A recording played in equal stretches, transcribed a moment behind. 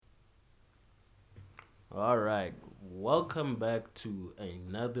All right. Welcome back to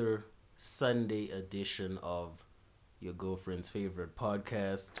another Sunday edition of your girlfriend's favorite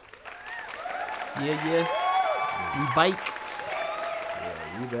podcast. Yeah. We bike.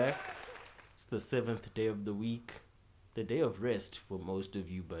 Yeah, we back. It's the seventh day of the week, the day of rest for most of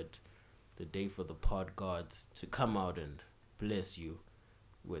you, but the day for the pod gods to come out and bless you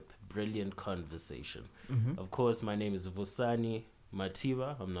with brilliant conversation. Of course, my name is Vosani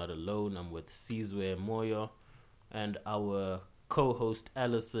Mativa. I'm not alone. I'm with Sizwe Moyo and our co-host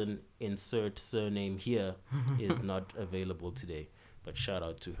Allison, insert surname here, is not available today. But shout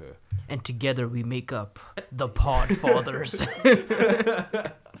out to her. And together we make up the Pod Fathers.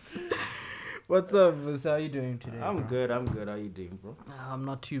 What's up, Viz? How you doing today? I'm good. How you doing, bro? I'm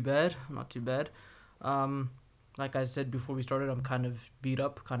not too bad. Like I said before we started, I'm kind of beat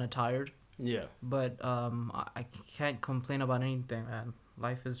up, kind of tired. Yeah. But I can't complain about anything, man.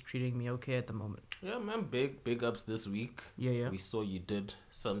 Life is treating me okay at the moment. Yeah, man. Big ups this week. Yeah. We saw you did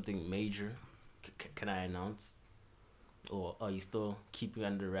something major. Can I announce? Or are you still keeping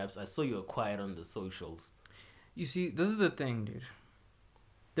under wraps? I saw you were quiet on the socials. You see, this is the thing, dude.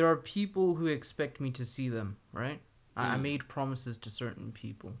 There are people who expect me to see them, right? I made promises to certain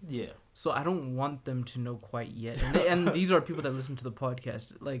people. Yeah. So I don't want them to know quite yet. And these are people that listen to the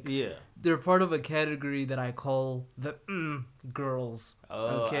podcast. Like, Yeah. they're part of a category that I call the girls.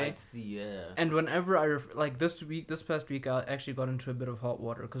 Oh, Okay? I see, yeah. And whenever this past week, I actually got into a bit of hot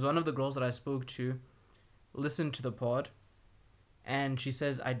water. Because one of the girls that I spoke to listened to the pod. And she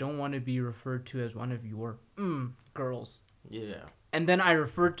says, I don't want to be referred to as one of your girls. Yeah. And then I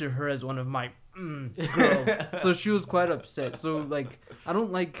referred to her as one of my girls. So she was quite upset. So, like, I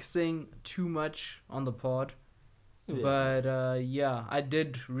don't like saying too much on the pod. Yeah. But, yeah, I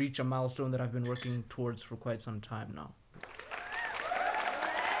did reach a milestone that I've been working towards for quite some time now.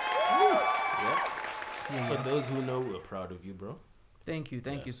 Yeah. For those who know, we're proud of you, bro. Thank you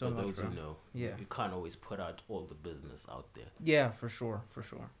so much, For those bro. who know, Yeah. you can't always put out all the business out there. Yeah, for sure.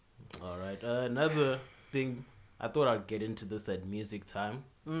 All right. Another thing, I thought I'd get into this at music time,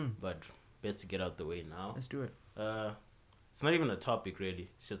 but best to get out the way now. Let's do it. It's not even a topic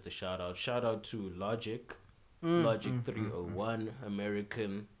really. It's just a shout out. Shout out to Logic, Logic 301,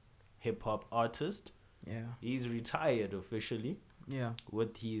 American hip hop artist. Yeah. He's retired officially Yeah.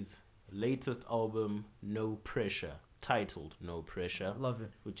 with his latest album, No Pressure, titled No Pressure, Love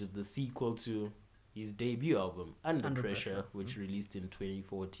it. which is the sequel to his debut album, Under Under Pressure, Pressure. which released in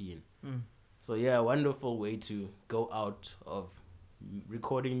 2014. So yeah, wonderful way to go out of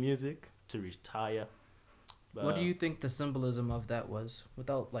recording music to retire. What do you think the symbolism of that was?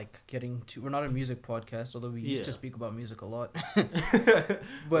 Without, like, getting to... We're not a music podcast, although we used to Yeah. speak about music a lot.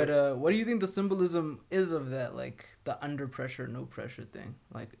 But what do you think the symbolism is of that, like, the under pressure, no pressure thing?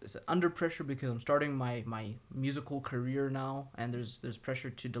 Like, is it under pressure because I'm starting my musical career now, and there's pressure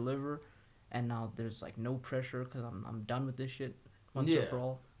to deliver, and now there's, like, no pressure because I'm done with this shit once and for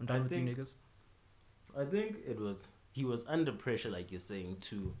all. I'm done with you niggas. I think he was under pressure, like you're saying,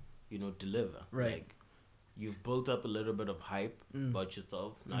 to deliver. Right. Like, you've built up a little bit of hype about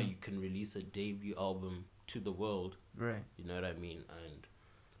yourself. Now you can release a debut album to the world. Right. You know what I mean? And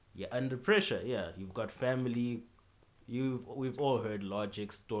you're under pressure. Yeah, you've got family. We've all heard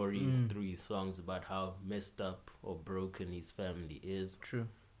Logic's stories through his songs about how messed up or broken his family is. True.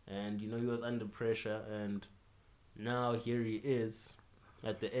 And he was under pressure, and now here he is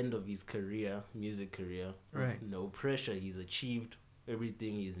at the end of his music career. Right. No pressure. He's achieved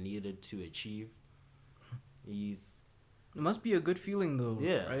everything he's needed to achieve. It must be a good feeling though.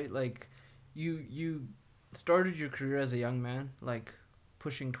 Yeah. Right? Like, you started your career as a young man, like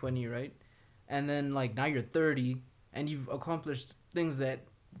pushing 20, right? And then, like, now you're 30 and you've accomplished things that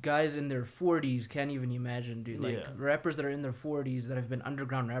guys in their 40s can't even imagine, dude. Like, rappers that are in their 40s that have been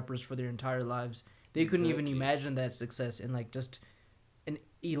underground rappers for their entire lives, they couldn't even imagine that success in, like, just a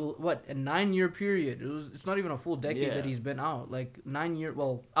 9-year period. It's not even a full decade that he's been out. Like, 9 year,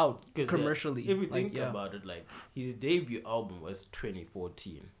 well, out commercially. If you think about it, like, his debut album was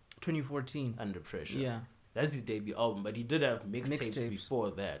 2014. 2014. Under Pressure. Yeah. That's his debut album, but he did have mixtapes before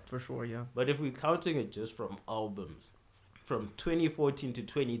that. For sure, yeah. But if we're counting it just from albums, from 2014 to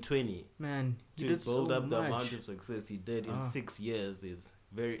 2020, man, to build up the amount of success he did in 6 years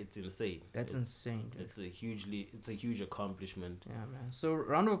it's insane. That's insane, dude. It's a huge accomplishment. Yeah, man. So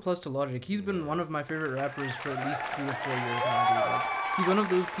round of applause to Logic. He's been one of my favorite rappers for at least 3 or 4 years now, dude. Like, he's one of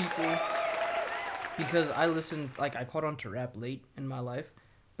those people, because I caught on to rap late in my life,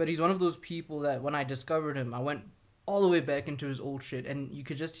 but he's one of those people that when I discovered him, I went all the way back into his old shit, and you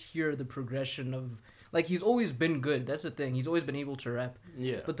could just hear the progression of, Like, he's always been good. That's the thing. He's always been able to rap.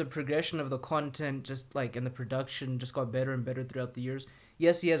 Yeah. But the progression of the content, just like, and the production just got better and better throughout the years.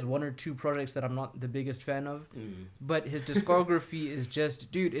 Yes, he has one or two projects that I'm not the biggest fan of, but his discography is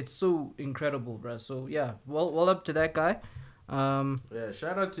just, dude, it's so incredible, bro. So yeah, well up to that guy. Yeah,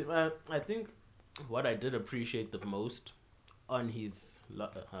 shout out to I think what I did appreciate the most on his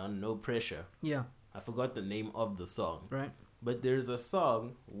No Pressure. Yeah. I forgot the name of the song. Right. But there's a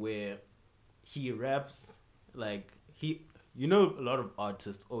song where he raps like you know, a lot of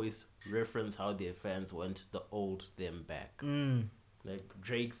artists always reference how their fans want the old them back. Like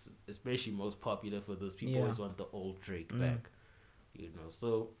Drake's especially most popular for those people always want the old Drake back. You know,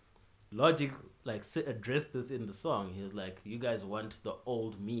 so Logic like addressed this in the song. He was like, you guys want the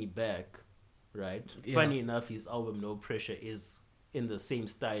old me back, right? Yeah. Funny enough, his album No Pressure is in the same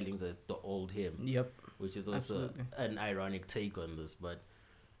stylings as the old him. Yep. Which is also Absolutely. an ironic take on this. But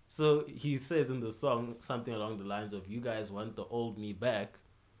so he says in the song something along the lines of, you guys want the old me back,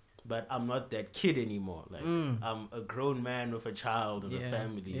 but I'm not that kid anymore. Like, I'm a grown man with a child and a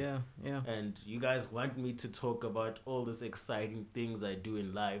family. Yeah, yeah. And you guys want me to talk about all these exciting things I do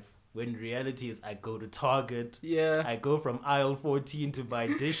in life, when reality is I go to Target. Yeah. I go from aisle 14 to buy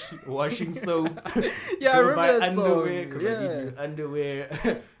dishwashing soap. Yeah, I go remember buy that underwear song. because Yeah. I need new underwear.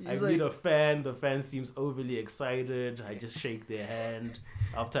 I He's meet like- a fan. The fan seems overly excited. I just shake their hand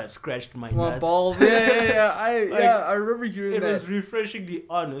after I've scratched my My nuts. balls. Yeah. Like, I remember hearing It that. was refreshingly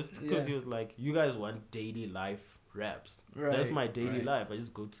honest because Yeah. he was like, you guys want daily life raps. Right, That's my daily right. life. I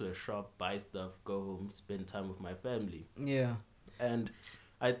just go to a shop, buy stuff, go home, spend time with my family. Yeah. And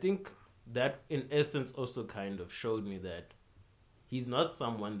I think that in essence also kind of showed me that he's not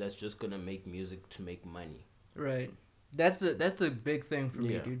someone that's just gonna make music to make money. Right. That's a big thing for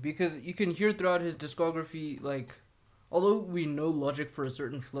me, Yeah. dude. Because you can hear throughout his discography, like, although we know Logic for a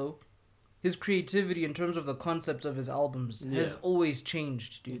certain flow, his creativity in terms of the concepts of his albums has Yeah. always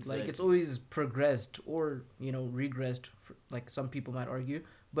changed, dude. Like, it's Exactly. always progressed or, you know, regressed, like some people might argue.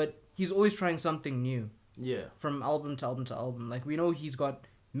 But he's always trying something new Yeah. from album to album to album. Like, we know he's got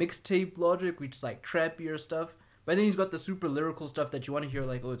mixtape Logic, which is like trappier stuff. But then he's got the super lyrical stuff that you want to hear,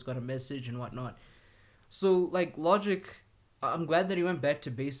 like, oh, it's got a message and whatnot. So, like, Logic, I'm glad that he went back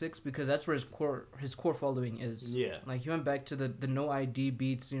to basics because that's where his core following is. Yeah. Like, he went back to the no ID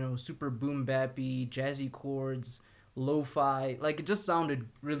beats, you know, super boom bappy, jazzy chords, lo-fi. Like, it just sounded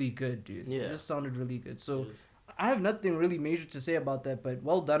really good, dude. Yeah. It just sounded really good. So, I have nothing really major to say about that, but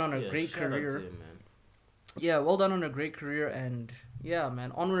well done on a great shout out career. to him, man. Yeah, well done on a great career, and yeah,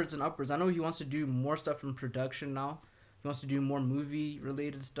 man, onwards and upwards. I know he wants to do more stuff in production now. He wants to do more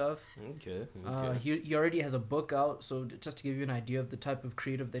movie-related stuff. Okay. He already has a book out, so just to give you an idea of the type of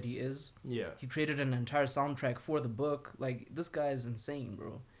creative that he is, Yeah. he created an entire soundtrack for the book. Like, this guy is insane,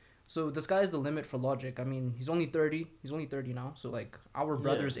 bro. So the sky's the limit for Logic. I mean, he's only 30. He's only 30 now, so like our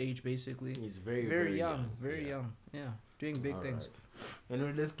brother's age, basically. He's very, Very young. Very Yeah. young. Yeah, doing big All things. right.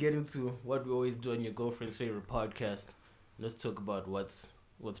 Anyway, let's get into what we always do on your girlfriend's favorite podcast. Let's talk about what's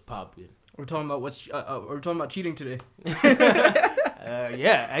popping. We're talking about we're talking about cheating today.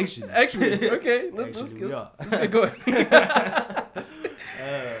 Yeah, actually. Actually, okay, let's Actually, we are. get going.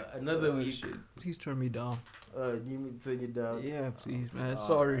 Another week. Please turn me down. You need to turn it down. Yeah, please, man. All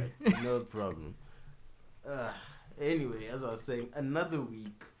Sorry. right, no problem. Anyway, as I was saying, another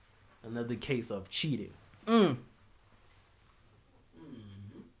week, another case of cheating.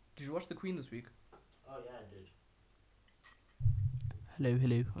 Did you watch The Queen this week? Oh yeah, I did.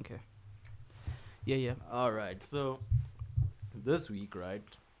 Hello. Okay. Yeah. All right, so this week, right?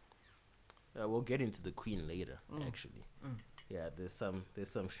 We'll get into the Queen later. Actually, yeah. There's some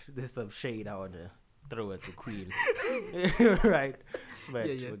shade I wanna throw at the Queen, right? But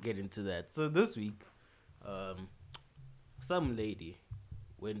Yeah. we'll get into that. So this week, some lady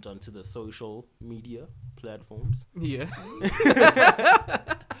went onto the social media platforms. Yeah.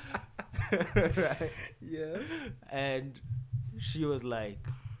 Right. Yeah. And she was like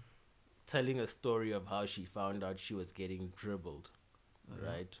telling a story of how she found out she was getting dribbled,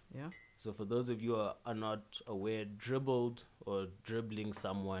 right? Yeah. So for those of you who are not aware, dribbled or dribbling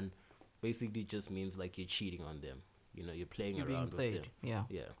someone basically just means like you're cheating on them. You know, you're playing You're being around with played. them. Yeah.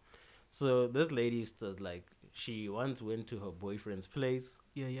 Yeah. So this lady was like, she once went to her boyfriend's place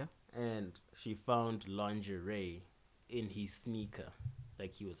Yeah. and she found lingerie in his sneaker.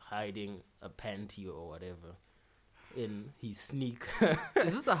 Like he was hiding a panty or whatever in his sneaker.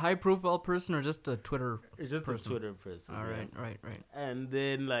 Is this a high-profile person or just a Twitter? It's just person? a Twitter person. All yeah. right. And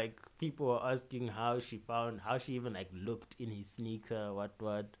then like people were asking how she even like looked in his sneaker, what.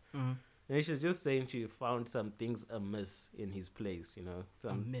 Mm-hmm. And she's just saying she found some things amiss in his place, you know.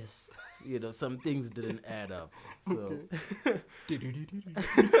 A miss. Some things didn't add up. So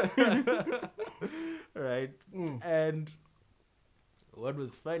right. And what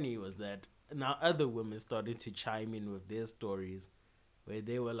was funny was that now other women started to chime in with their stories where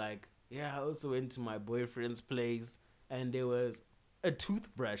they were like, yeah, I also went to my boyfriend's place and there was a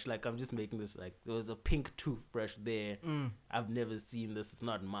toothbrush. Like, I'm just making this, like, there was a pink toothbrush there. I've never seen this. It's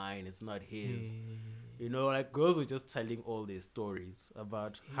not mine. It's not his. You know, like, girls were just telling all their stories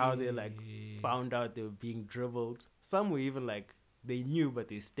about how they, like, found out they were being dribbled. Some were even, like, they knew, but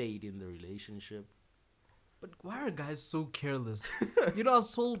they stayed in the relationship. But why are guys so careless? You know, I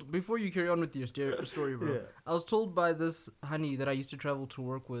was told, before you carry on with your story, bro, I was told by this honey that I used to travel to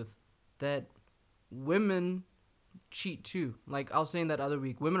work with that women cheat too. Like, I was saying that other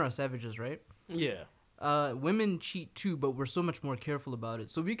week, women are savages, right? Yeah. Women cheat too, but we're so much more careful about it.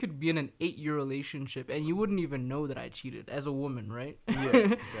 So we could be in an 8-year relationship and you wouldn't even know that I cheated as a woman, right?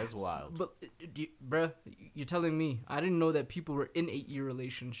 Yeah, that's wild. But, bruh, you're telling me I didn't know that people were in 8-year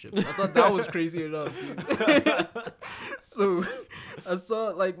relationships. I thought that was crazy enough, dude. So I saw,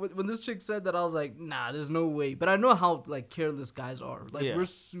 like, when this chick said that, I was like, nah, there's no way. But I know how, like, careless guys are. Like, we're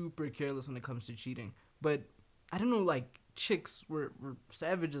super careless when it comes to cheating. But I don't know, like, chicks were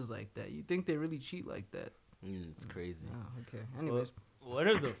savages like that. You think they really cheat like that? It's crazy. Oh, okay. Anyways. Well, one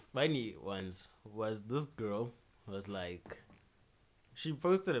of the funny ones was this girl was like, she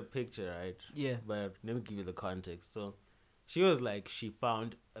posted a picture, right? Yeah. But let me give you the context. So she was like, she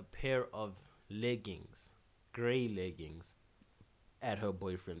found a pair of leggings, gray leggings, at her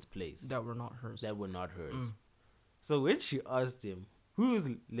boyfriend's place. That were not hers. So when she asked him, whose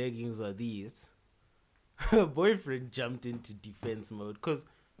leggings are these? Her boyfriend jumped into defense mode because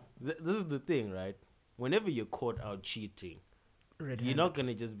this is the thing, right? Whenever you're caught out cheating, you're not going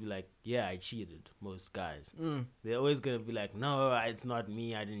to just be like, yeah, I cheated. Most guys. They're always going to be like, no, it's not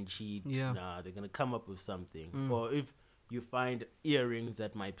me. I didn't cheat. Yeah. Nah, they're going to come up with something. Or if you find earrings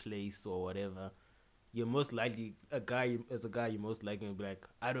at my place or whatever, you're most likely, you're most likely to be like,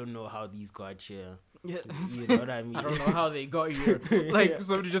 I don't know how these got here. Yeah. You know what I mean? I don't know how they got here. Like,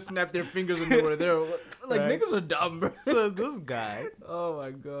 somebody just snapped their fingers and they were there. Like, right. Niggas are dumb, bro. So this guy Oh, my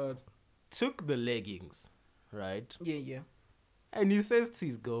God. took the leggings, right? Yeah. And he says to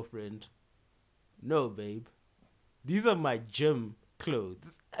his girlfriend, no, babe, these are my gym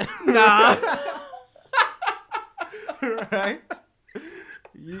clothes. Nah. Right?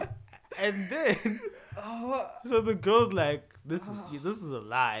 And then, so the girl's like, this is a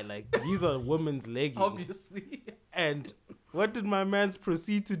lie. Like, these are women's leggings. Obviously. And what did my man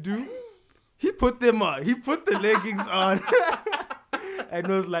proceed to do? He put them on. He put the leggings on. And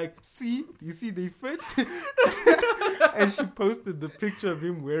was like, you see they fit? And she posted the picture of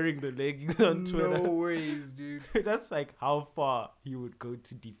him wearing the leggings on Twitter. No ways, dude. That's like how far he would go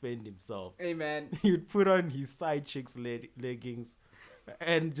to defend himself. Hey, man. He would put on his side chick's leggings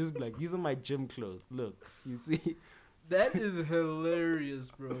and just be like, these are my gym clothes. Look, you see? That is hilarious,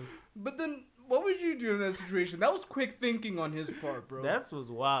 bro. But then, what would you do in that situation? That was quick thinking on his part, bro. That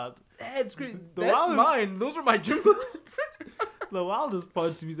was wild. That's crazy. That's mine. Those are my gym clothes. The wildest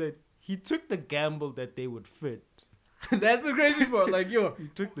part to me is that he took the gamble that they would fit. That's the crazy part. Like, yo. He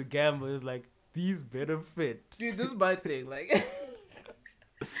took the gamble. It's like, these better fit. Dude, this is my thing. Like,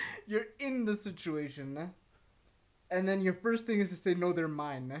 you're in the situation, nah? And then your first thing is to say, no, they're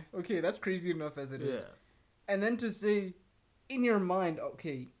mine, nah? Okay, that's crazy enough as it is. And then to say, in your mind,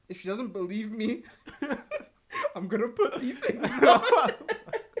 okay, if she doesn't believe me, I'm going to put these things on.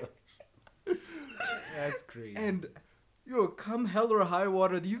 That's crazy. And, yo, come hell or high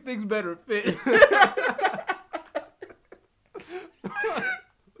water, these things better fit.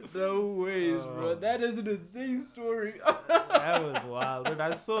 No ways, bro. That is an insane story. That was wild. When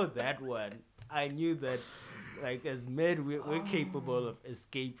I saw that one, I knew that, like, as men, we're capable of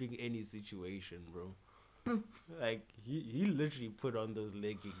escaping any situation, bro. Like, he literally put on those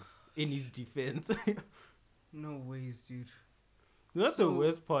leggings in his defense. No ways, dude. That's the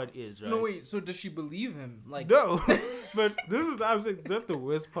worst part is, right? No, wait, so does she believe him? Like, no. But this is, I'm saying, that the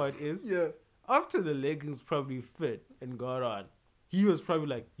worst part is, yeah. After the leggings probably fit and got on, he was probably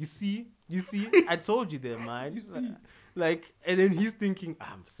like, you see, I told you they're mine. You see. Like, and then he's thinking,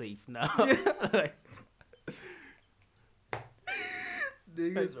 I'm safe now. Like,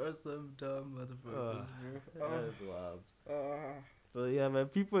 niggas are some dumb motherfuckers, bro. That is wild. So yeah, man,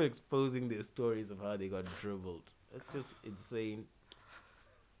 people exposing their stories of how they got dribbled. That's just insane.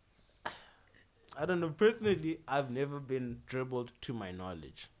 I don't know. Personally, I've never been dribbled to my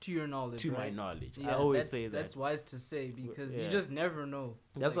knowledge. To your knowledge, To my right? knowledge. I Yeah, always say that. that's wise to say because you Yeah. just never know.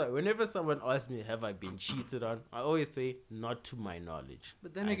 That's Like, why whenever someone asks me, have I been cheated on? I always say, not to my knowledge.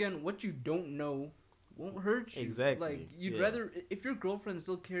 But then I- again, what you don't know won't hurt you. Exactly, Like, you'd yeah. rather, if your girlfriend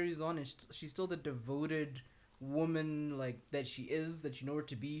still carries on and she's still the devoted woman, like, that she is, that you know her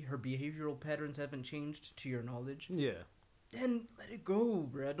to be, her behavioral patterns haven't changed to your knowledge, Yeah. then let it go,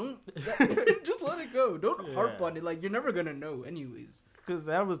 bruh. Just let it go. Don't harp Yeah. on it. Like, you're never gonna know anyways. Because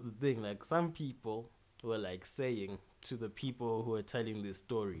that was the thing. Like, some people were, like, saying to the people who were telling these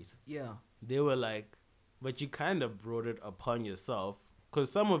stories, Yeah. they were like, but you kind of brought it upon yourself. Because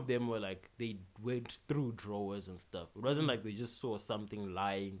some of them were like, they went through drawers and stuff. It wasn't like they just saw something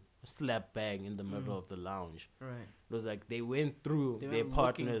lying slap bang in the middle of the lounge. Right. It was like they went through They their went looking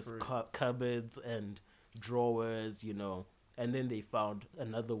partner's for it. cupboards and drawers, you know, and then they found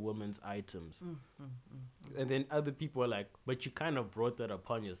another woman's items. And then other people were like, but you kind of brought that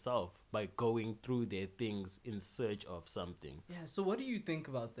upon yourself by going through their things in search of something. Yeah, so what do you think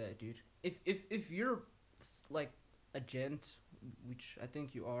about that, dude? If you're like a gent, which I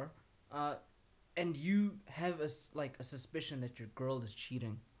think you are, and you have like a suspicion that your girl is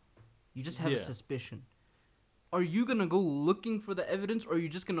cheating, you just have a Yeah. suspicion. Are you gonna go looking for the evidence, or are you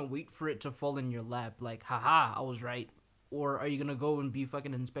just gonna wait for it to fall in your lap? Like, haha, I was right. Or are you gonna go and be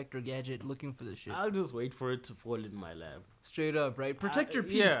fucking Inspector Gadget looking for this shit? I'll just wait for it to fall in my lap. Straight up, right? Protect your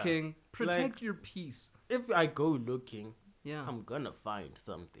peace, yeah. King. Protect Like- your peace. If I go looking, Yeah. I'm gonna find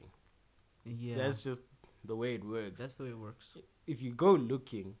something. Yeah. That's just the way it works. That's the way it works. If you go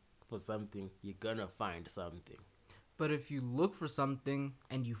looking for something, you're gonna find something. But if you look for something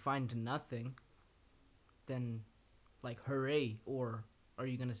and you find nothing, then, like, hooray. Or are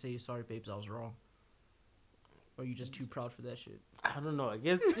you gonna say, sorry, babes, I was wrong? Or are you just too proud for that shit? I don't know. I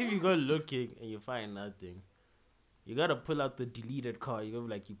guess if you go looking and you find nothing, you gotta pull out the deleted card. You go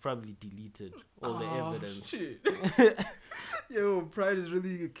like you probably deleted all the evidence. Shit. Yo, pride is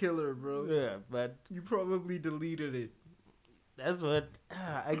really a killer, bro. Yeah, but You probably deleted it. that's what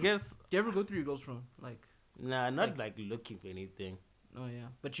I guess. Do you ever go through your girl's phone? Like, Nah, not like looking for anything. oh yeah.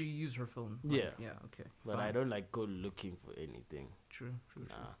 But you use her phone. Like, Yeah. Yeah, okay. But fine. I don't like go looking for anything. True.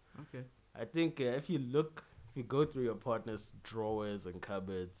 Nah. Okay. I think if you go through your partner's drawers and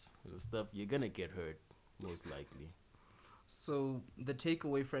cupboards and stuff, you're gonna get hurt, most likely. So, the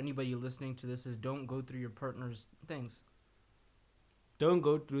takeaway for anybody listening to this is don't go through your partner's things. Don't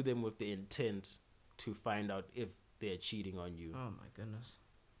go through them with the intent to find out if they're cheating on you. Oh my goodness.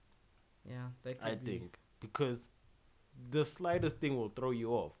 Yeah, that could I be. think because the slightest thing will throw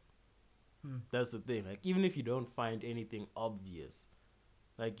you off. That's the thing. Like even if you don't find anything obvious,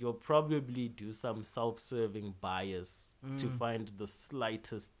 like you'll probably do some self-serving bias to find the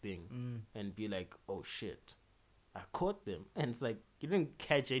slightest thing and be like, "Oh shit, I caught them," and it's like you didn't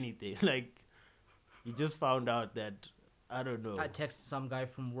catch anything. Like you just found out that I don't know. I text some guy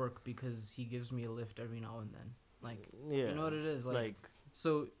from work because he gives me a lift every now and then. Like, Yeah, you know what it is? Like,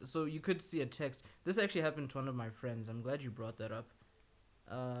 so you could see a text. This actually happened to one of my friends. I'm glad you brought that up.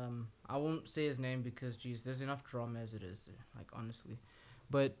 I won't say his name because, geez, there's enough drama as it is. Like, honestly,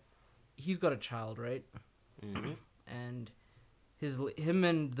 but he's got a child, right? Mhm. And him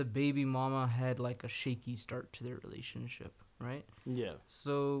and the baby mama had like a shaky start to their relationship, right? Yeah.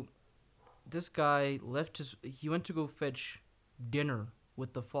 So this guy he went to go fetch dinner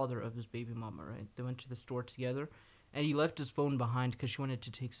with the father of his baby mama, right? They went to the store together, and he left his phone behind because she wanted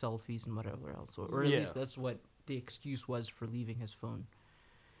to take selfies and whatever else, or at Yeah. least that's what the excuse was for leaving his phone.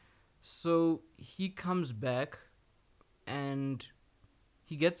 So he comes back, and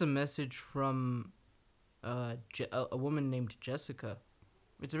he gets a message from a woman named Jessica.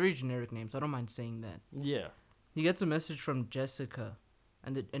 It's a very generic name, so I don't mind saying that. Yeah. He gets a message from Jessica,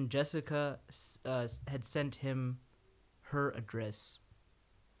 and Jessica had sent him her address.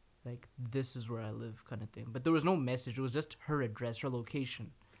 Like, this is where I live, kind of thing. But there was no message. It was just her address, her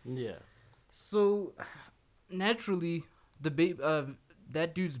location. Yeah. So, naturally,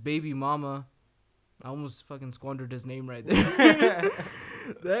 that dude's baby mama, I almost fucking squandered his name right there.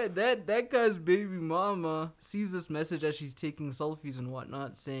 that guy's baby mama sees this message as she's taking selfies and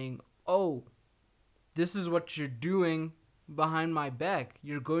whatnot, saying, "Oh, this is what you're doing behind my back.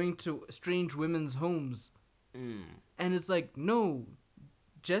 You're going to strange women's homes." And it's like, no,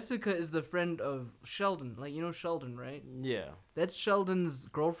 Jessica is the friend of Sheldon. Like, you know Sheldon, right? Yeah. That's Sheldon's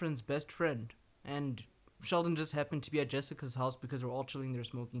girlfriend's best friend. And Sheldon just happened to be at Jessica's house because they're all chilling there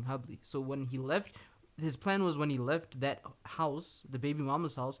smoking hubbly. So when he left, his plan was when he left that house, the baby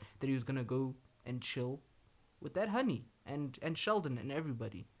mama's house, that he was going to go and chill with that honey and Sheldon and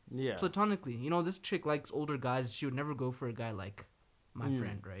everybody. Yeah. Platonically. You know, this chick likes older guys. She would never go for a guy like my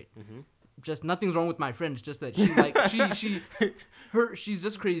friend, right? Mm-hmm. Just nothing's wrong with my friend. It's just that she's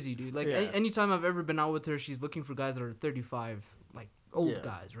just crazy, dude. Like Yeah. anytime I've ever been out with her, she's looking for guys that are 35, like old Yeah.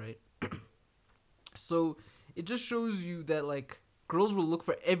 guys, right? So it just shows you that like girls will look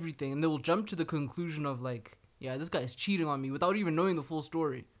for everything and they will jump to the conclusion of like, yeah, this guy's cheating on me without even knowing the full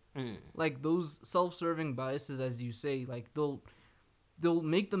story. Like those self-serving biases, as you say, like they'll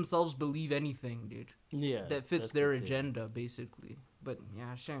make themselves believe anything, dude. Yeah. That fits that's their the thing. agenda, basically. But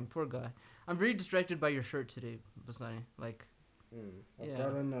yeah, shame, poor guy. I'm very distracted by your shirt today, Basani. Like, I've Yeah.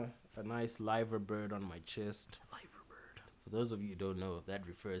 got on a nice liver bird on my chest. liver bird. For those of you who don't know, that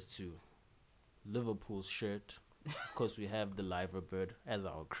refers to Liverpool's shirt. Of course, we have the liver bird as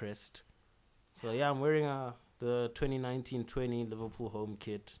our crest. So yeah, I'm wearing the 2019-20 Liverpool home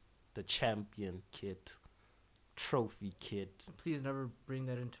kit, the champion kit, trophy kit. Please never bring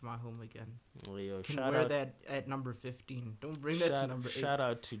that into my home again. Oh, yo, Can shout wear out, that at number 15. Don't bring that to number 8. shout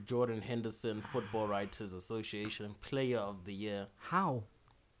out to Jordan Henderson, Football Writers Association, Player of the Year. How?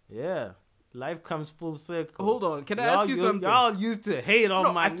 Yeah, life comes full circle. Hold on. Can I ask you something? Y'all used to hate on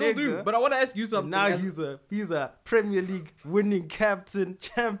No, my I still nigga. do. But I want to ask you And something. now as- he's a Premier League winning captain,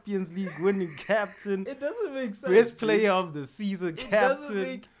 Champions League winning captain, it doesn't make sense. best dude. player of the season It captain. doesn't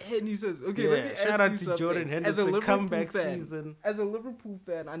make any sense. Okay, Yeah, let me ask shout out you to something. Jordan As a Henderson, Liverpool comeback fan, season. As a Liverpool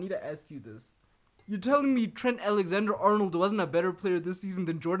fan, I need to ask you this. You're telling me Trent Alexander-Arnold wasn't a better player this season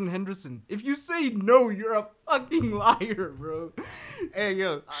than Jordan Henderson? If you say no, you're a fucking liar, bro. Hey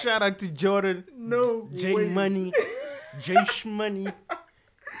yo, shout out to Jordan, No J way. Money, J Shmoney,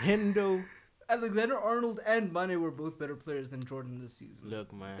 Hendo. Alexander-Arnold and Mane were both better players than Jordan this season.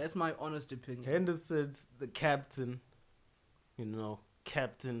 Look, man, That's my honest opinion. Henderson's the captain. You know,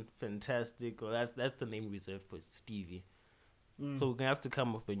 Captain Fantastic. Or that's the name reserved for Stevie. So we're gonna have to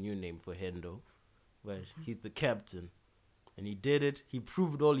come up with a new name for Hendo. But he's the captain. And he did it. He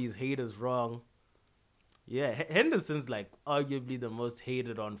proved all his haters wrong. Yeah, Henderson's like arguably the most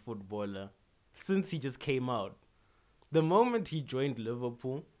hated on footballer since he just came out. The moment he joined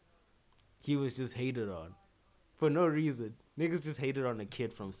Liverpool, he was just hated on. For no reason. Niggas just hated on a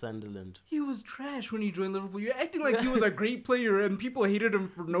kid from Sunderland. He was trash when he joined Liverpool. You're acting like he was a great player and people hated him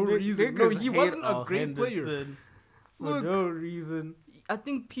for no reason. No, Niggas he hate wasn't a on great player. Henderson For Look, no reason. I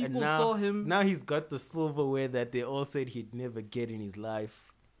think And people now, saw him. Now he's got the silverware that they all said he'd never get in his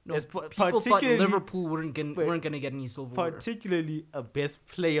life. No, It's people thought particularly- Liverpool weren't but- gonna get any silverware. Particularly a best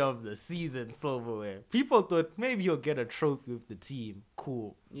player of the season silverware. People thought maybe he'll get a trophy with the team.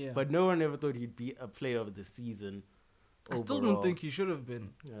 Cool. Yeah, But no one ever thought he'd be a player of the season. I still don't overall. think he should have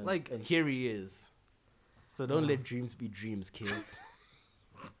been. And here he is. So don't Nah. let dreams be dreams, kids.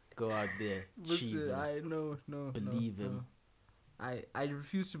 Go out there, achieve Listen, them. I no. Believe no. him. I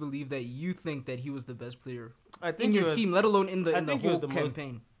refuse to believe that you think that he was the best player I in think your he was, team, let alone in the I think he whole was the most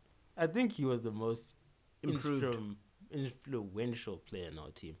campaign. I think he was the most Improved. influential player in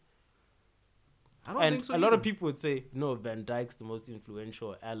our team. I don't And think so. a lot of either. people would say, no, Van Dijk's the most influential,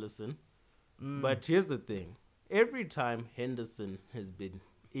 or Alisson. Mm. But here's the thing. Every time Henderson has been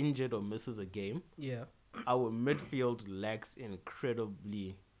injured or misses a game, yeah, our midfield lacks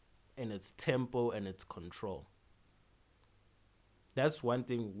incredibly in its tempo and its control. That's one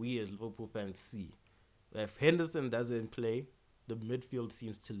thing we as Liverpool fans see. If Henderson doesn't play, the midfield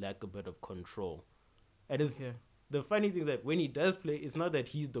seems to lack a bit of control. And it's, yeah. the funny thing is that when he does play, it's not that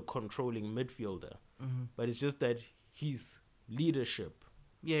he's the controlling midfielder, Mm-hmm. but it's just that his leadership.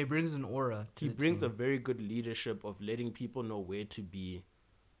 Yeah, he brings an aura. To He the brings a team. very good leadership of letting people know where to be,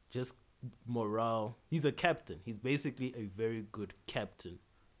 just morale. He's a captain. He's basically a very good captain.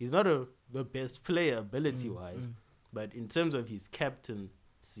 He's not the best player ability-wise, but in terms of his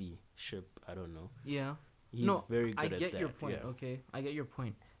captaincy ship, I don't know. Yeah. He's No, very good I at get that. your point. yeah. Okay, I get your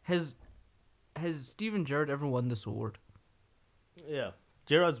point. Has Steven Gerrard ever won this award? Yeah.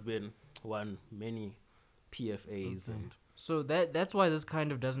 Gerrard's won many PFAs Okay. and So that's why this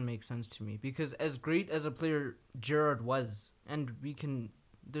kind of doesn't make sense to me, because as great as a player Gerrard was, and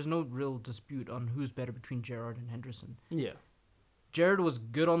there's no real dispute on who's better between Gerrard and Henderson. yeah. Gerrard was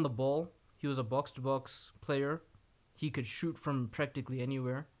good on the ball. He was a box-to-box player. He could shoot from practically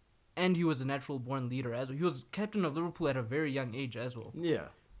anywhere, and he was a natural-born leader as well. He was captain of Liverpool at a very young age as well. Yeah.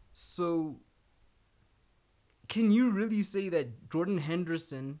 So, can you really say that Jordan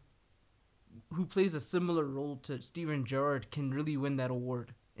Henderson, who plays a similar role to Steven Gerrard, can really win that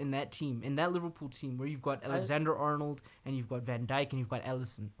award in that team, in that Liverpool team, where you've got Alexander-Arnold and you've got Van Dijk and you've got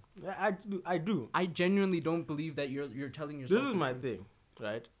Alisson? I do. I genuinely don't believe that you're telling yourself. This is the my truth. thing,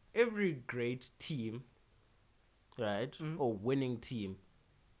 right? Every great team, right, Mhm. or winning team,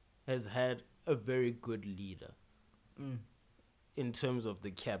 has had a very good leader Mm. in terms of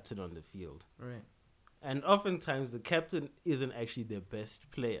the captain on the field. Right. And oftentimes the captain isn't actually their best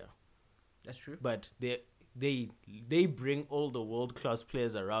player, That's true. but they bring all the world-class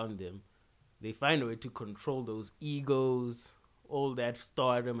players around them. They find a way to control those egos, all that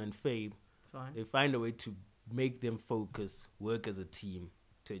stardom and fame. Fine. They find a way to make them focus, work as a team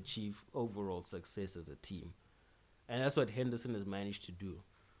to achieve overall success as a team. And that's what Henderson has managed to do.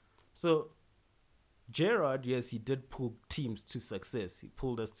 So, Gerrard, yes, he did pull teams to success. He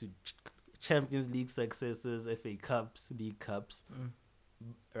pulled us to Champions League successes, FA Cups, League Cups,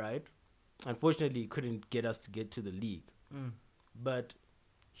 right? Unfortunately, he couldn't get us to get to the league. But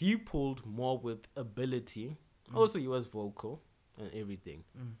he pulled more with ability. Also, he was vocal and everything.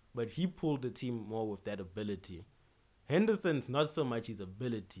 But he pulled the team more with that ability. Henderson's not so much his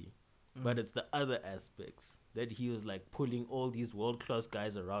ability, but it's the other aspects that he was like pulling all these world-class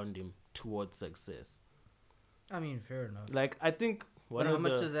guys around him towards success. I mean, fair enough. Like, I think But how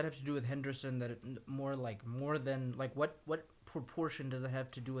much does that have to do with Henderson? More than what proportion does it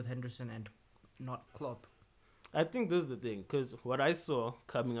have to do with Henderson and not Klopp? I think this is the thing, because what I saw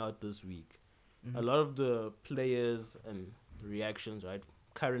coming out this week, a lot of the players and reactions, right?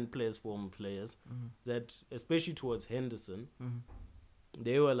 Current players, former players, that especially towards Henderson,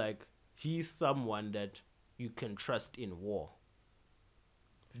 they were like, he's someone that you can trust in war.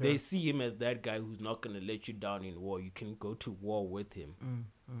 Fair. They see him as that guy who's not going to let you down in war. You can go to war with him,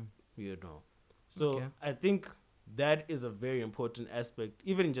 you know. So Okay. I think that is a very important aspect,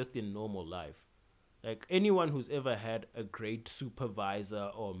 even just in normal life. Like anyone who's ever had a great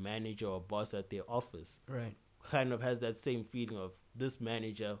supervisor or manager or boss at their office Right. kind of has that same feeling of this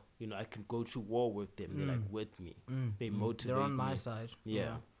manager, you know, I can go to war with them. They're like with me. They motivate They're on my me. side.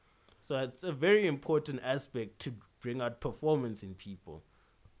 Yeah. So it's a very important aspect to bring out performance in people.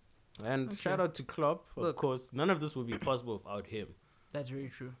 And Okay. shout out to Klopp. Of Look. course, none of this would be possible without him. That's very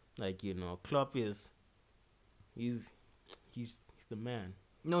true. Like, you know, Klopp is he's the man.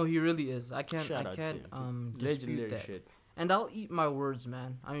 No, he really is. I can't Shout out to him. dispute Legendary that. shit. And I'll eat my words,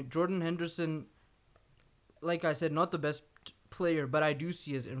 man. I mean, Jordan Henderson, like I said, not the best player, but I do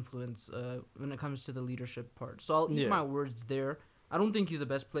see his influence when it comes to the leadership part. So I'll eat Yeah. my words there. I don't think he's the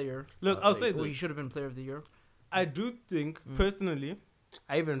best player. Look, I'll say He this. should have been player of the year. I do think, personally,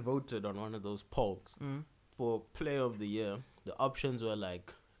 I even voted on one of those polls for player of the year. The options were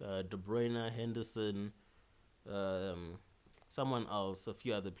like De Bruyne, Henderson, someone else, a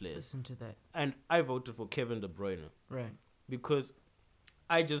few other players. Listen to that. And I voted for Kevin De Bruyne Right. because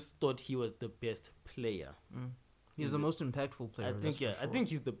I just thought he was the best player. He's the most impactful player. I that's think, for yeah, I sure. think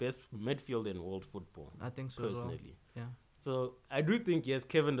he's the best midfielder in world football, I think so as well. personally. Yeah. So I do think, yes,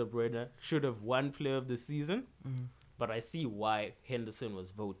 Kevin De Bruyne should have won player of the season, but I see why Henderson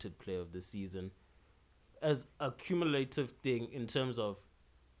was voted player of the season as a cumulative thing in terms of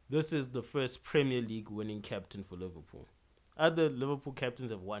this is the first Premier League winning captain for Liverpool. Other Liverpool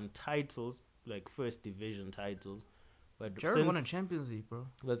captains have won titles, like first division titles, but Jared won a Champions League, bro.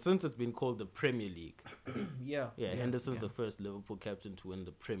 since it's been called the Premier League, Yeah. Henderson's the first Liverpool captain to win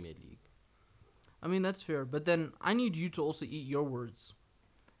the Premier League. I mean, that's fair. But then I need you to also eat your words.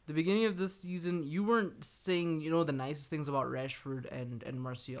 The beginning of this season, you weren't saying, the nicest things about Rashford and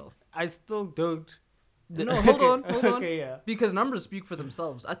Martial. I still don't. No, hold on. Okay, yeah. Because numbers speak for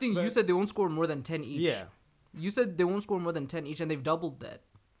themselves. I think you said they won't score more than 10 each. Yeah. You said they won't score more than 10 each, and they've doubled that,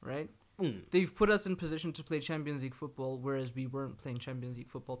 right? They've put us in position to play Champions League football, whereas we weren't playing Champions League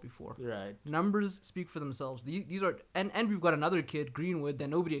football before. Right. Numbers speak for themselves. These are and we've got another kid, Greenwood, that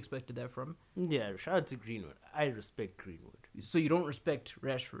nobody expected that from. Yeah, shout out to Greenwood. I respect Greenwood. So you don't respect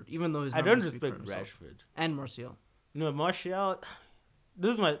Rashford, even though his I numbers don't speak for respect himself. Rashford. And Martial. No, Martial.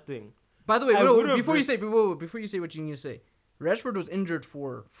 This is my thing. By the way, I no, would've before you say what you need to say, Rashford was injured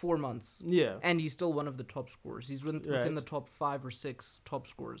for 4 months. Yeah. And he's still one of the top scorers. He's within Right. the top 5 or 6 top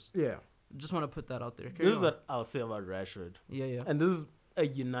scorers. Yeah. Just want to put that out there. Carry This is on. what I'll say about Rashford. Yeah. And this is a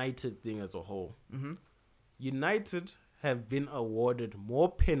United thing as a whole. United have been awarded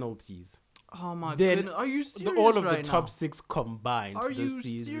more penalties Oh my than goodness. Are you serious all of right the top now? 6 combined Are you this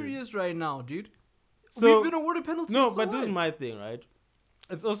season. serious right now, dude? So, We've been awarded penalties. no, so but this what? is my thing, right?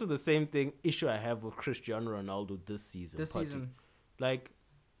 It's also the same issue I have with Cristiano Ronaldo this season. This season. Like,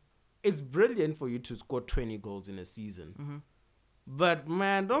 it's brilliant for you to score 20 goals in a season. But,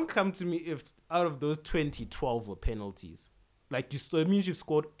 man, don't come to me if out of those 20, 12 were penalties. Like, it means you've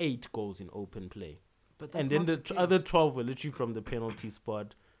scored 8 goals in open play. But that's And then not the the other case. 12 were literally from the penalty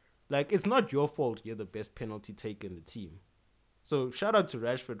spot. Like, it's not your fault you're the best penalty taker in the team. So, shout out to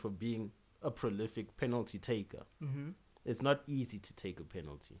Rashford for being a prolific penalty taker. It's not easy to take a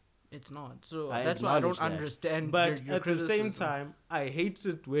penalty. It's not. So I that's why I don't acknowledge that. understand. But your at the same criticism. time, I hate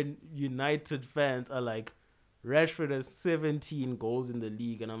it when United fans are like, Rashford has 17 goals in the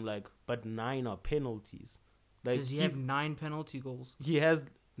league, and I'm like, but 9 are penalties. Like, does he have 9 penalty goals? He has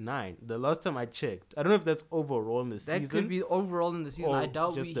 9. The last time I checked, I don't know if that's overall in the season. That could be overall in the season. I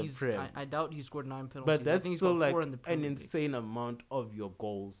doubt just the Prem. I doubt he scored 9 penalties. But I that's think he's still got like 4 in the an Premier League. insane amount of your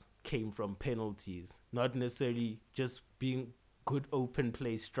goals came from penalties, not necessarily just being good open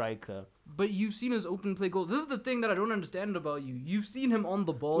play striker. But you've seen his open play goals. This is the thing that I don't understand about you. You've seen him on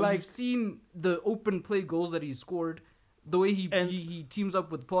the ball. Like- You've seen the open play goals that he scored. The way he teams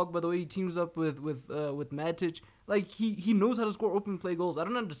up with Pogba, the way he teams up with Matic. Like, he knows how to score open play goals. I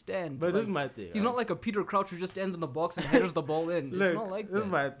don't understand. But this Like, is my thing. he's not like a Peter Crouch who just stands in the box and headers the ball in. Look, It's not like this that.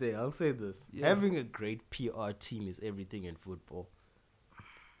 is my thing. I'll say this. Yeah. Having a great PR team is everything in football.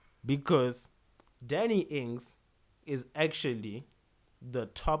 Because Danny Ings is actually the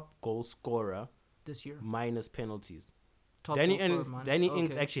top goal scorer This year. minus penalties. Top Danny goal scorer minus-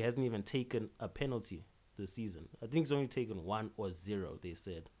 Ings okay. actually hasn't even taken a penalty this season. I think he's only taken 1 or 0, they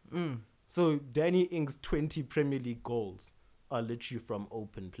said. Mm. So Danny Ings' 20 Premier League goals are literally from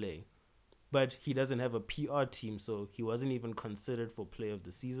open play. But he doesn't have a PR team, so he wasn't even considered for Player of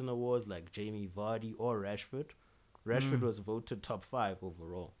the Season awards like Jamie Vardy or Rashford. Rashford was voted top 5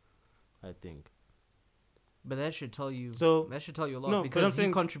 overall, I think. But that should tell you. So- that should tell you a lot No, but I'm because he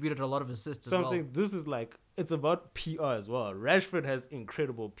saying- contributed a lot of assists as So I'm well. saying this is like, it's about PR as well. Rashford has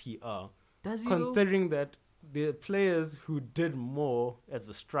incredible PR. Does he though? Considering that the players who did more as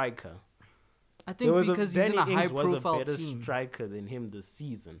a striker, I think because he's in a Danny Ings was a high-profile better team. striker than him this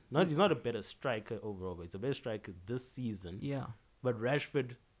season. He's not a better striker overall, but he's a better striker this season. Yeah. But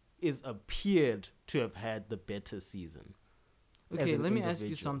Rashford appeared to have had the better season. as Okay, an let me ask you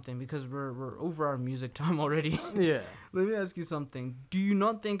individual. something because we're over our music time already. Yeah. Let me ask you something. Do you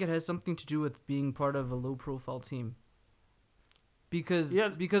not think it has something to do with being part of a low-profile team? Because Yeah,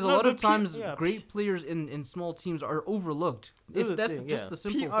 because a no, lot the of times yeah. great players in small teams are overlooked. This is That's the thing, just yeah. the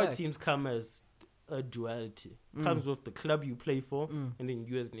simple PR fact. teams come as a duality. Mm. Comes with the club you play for Mm. and then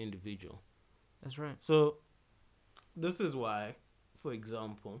you as an individual. That's right. So this is why, for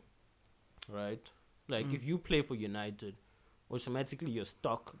example, right? Like Mm. if you play for United, automatically your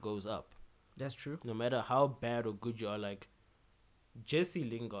stock goes up. That's true. No matter how bad or good you are, like Jesse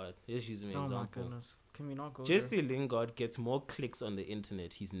Lingard, let's use an Oh my example. goodness. Can we not go there? Jesse Lingard gets more clicks on the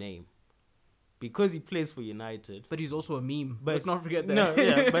internet, his name. Because he plays for United. But he's also a meme. But Let's not forget that. No,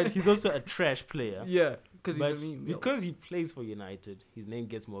 yeah, but he's also a trash player. yeah, because he's a But meme. because he plays for United, his name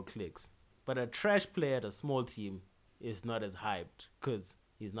gets more clicks. But a trash player at a small team is not as hyped because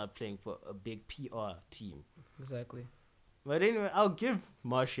he's not playing for a big PR team. Exactly. But anyway, I'll give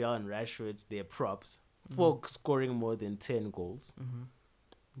Martial and Rashford their props for scoring more than 10 goals. Mm-hmm.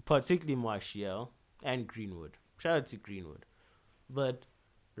 Particularly Martial and Greenwood. Shout out to Greenwood. But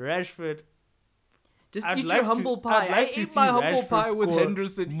Rashford, Just I'd eat like your to- humble pie. I'd like I to ate see my humble Rashford pie with score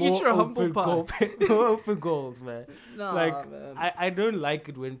Henderson. more Eat your humble open pie. more open goals, man. Nah, Like, man. I don't like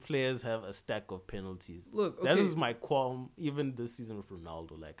it when players have a stack of penalties. Look, okay. That was my qualm even this season with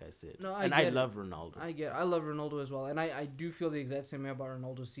Ronaldo, like I said. No, I and get I it. love Ronaldo. I love Ronaldo as well, and I do feel the exact same way about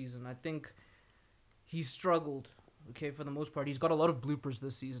Ronaldo's season. I think he's struggled. Okay, for the most part, he's got a lot of bloopers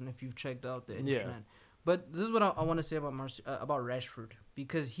this season. If you've checked out the internet, Yeah. but this is what I want to say about about Rashford,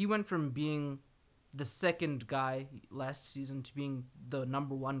 because he went from being the second guy last season to being the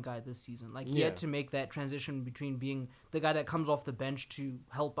number one guy this season. Like he Yeah. had to make that transition between being the guy that comes off the bench to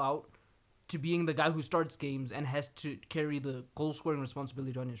help out to being the guy who starts games and has to carry the goal scoring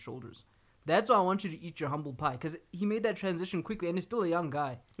responsibility on his shoulders. That's why I want you to eat your humble pie, because he made that transition quickly and he's still a young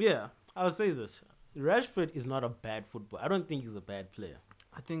guy. Yeah, I'll say this. Rashford is not a bad footballer. I don't think he's a bad player.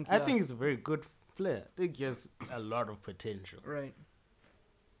 I think I think he's a very good player. I think he has a lot of potential. right.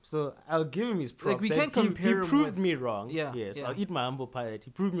 So I'll give him his props. Like, we that can't he compare him proved with- me wrong. Yeah, Yes, yeah. I'll eat my humble pie. That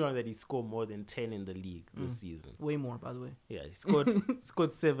he proved me wrong that he scored more than 10 in the league this season. Way more, by the way. Yeah, he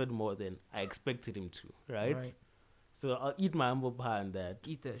scored 7 more than I expected him to. Right? So I'll eat my humble pie on that.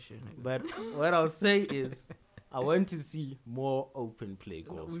 Eat that shit, nigga. But what I'll say is, I want to see more open play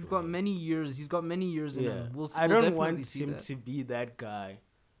goals. We've from got him. many years. He's got many years in Yeah, him. We'll I we'll don't definitely want see him that. to be that guy,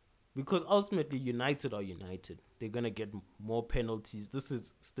 because ultimately United are United. They're gonna get more penalties. This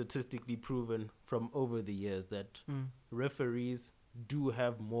is statistically proven from over the years that referees do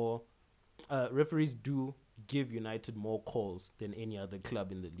have more. Referees do give United more calls than any other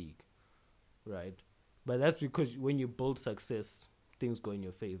club in the league, right? But that's because when you build success, things go in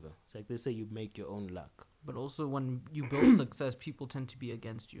your favor. It's like they say, you make your own luck. But also, when you build success, people tend to be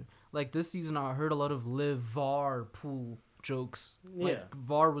against you. Like this season, I heard a lot of Liverpool jokes. Yeah. Like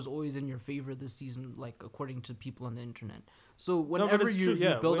VAR was always in your favor this season, like according to people on the internet. So but whenever it's you, true,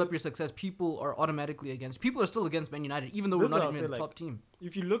 yeah, you build when- up your success, people are automatically against. People are still against Man United, even though This we're is not what I even a feel top like. team.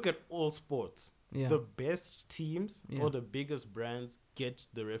 If you look at all sports, Yeah. the best teams Yeah. or the biggest brands get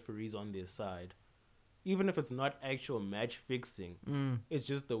the referees on their side. Even if it's not actual match fixing, it's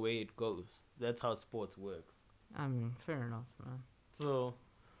just the way it goes. That's how sports works. I mean, fair enough, man. So,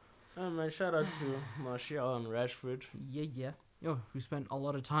 man, shout out to Martial and Rashford. Yeah. Yo, we spent a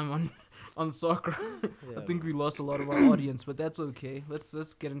lot of time on on soccer. Yeah, I think man. we lost a lot of our audience, but that's okay. Let's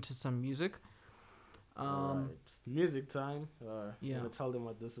get into some music. Alright, it's music time. Yeah. You want to tell them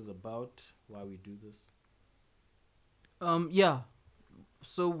what this is about, why we do this? Yeah.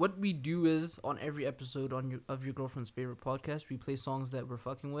 So what we do is on every episode of your girlfriend's favorite podcast, we play songs that we're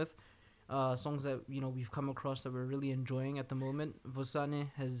fucking with, songs that we've come across that we're really enjoying at the moment.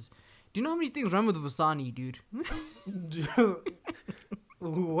 Vosane has. Do you know how many things rhyme with Vosani, dude?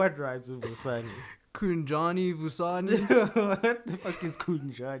 What rhymes with Vasani? Kunjani, Vusani, What the fuck is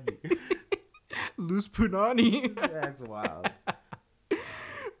Kunjani? Loose Punani. That's wild.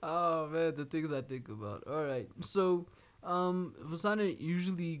 Oh man, the things I think about. All right, so Vasana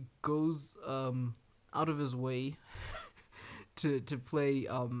usually goes out of his way to play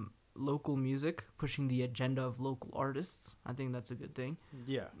local music, pushing the agenda of local artists. I think that's a good thing.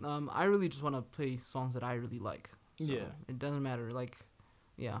 Yeah. I really just want to play songs that I really like. So Yeah. It doesn't matter. It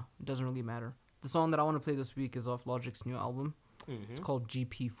doesn't really matter. The song that I want to play this week is off Logic's new album. Mm-hmm. It's called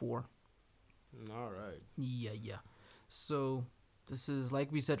GP4. All right. Yeah. So this is,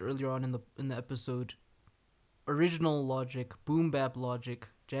 like we said earlier on in the episode, original Logic, boom bap Logic,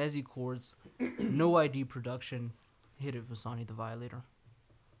 jazzy chords, no ID production. Hit it, Vasani the Violator.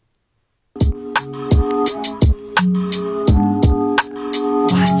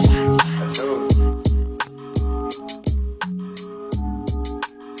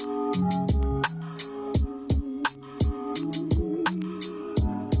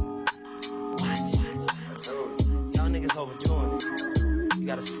 Y'all niggas overdoing it. You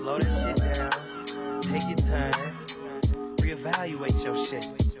gotta slow that shit down. Take your time. Reevaluate your shit.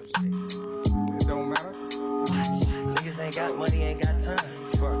 It don't matter. Niggas ain't got money, ain't got time.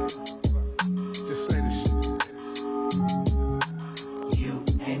 Fuck it. Just say the shit. You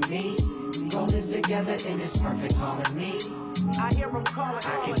and me, rolling together in this perfect harmony. I hear them calling,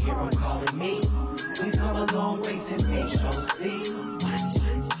 I can hear them calling me. We've come a long way since HOC.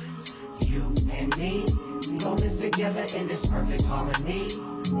 You and me, rolling together in this perfect harmony.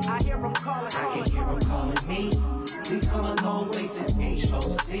 I hear them calling, I can hear them calling me. We've come a long way since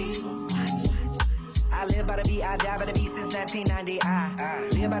HOC. I live by the beat, I die by the beat since 1990. I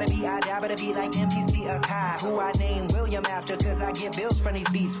live by the beat, I die by the beat like MPC Akai. Who I name William after, cause I get bills from these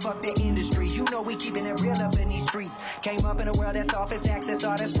beats. Fuck the industry, you know we keeping it real up in these streets. Came up in a world that's office access,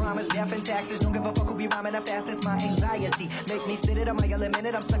 all that's promise, death and taxes. Don't give a fuck who be rhyming the fastest, my anxiety make me sit it a mile a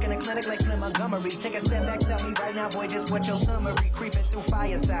minute. I'm stuck in a clinic like Flint Montgomery. Take a step back, tell me right now, boy, just what your summary. Creeping through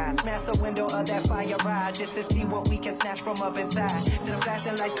fireside, smash the window of that fire ride, just to see what we can snatch from up inside. Till the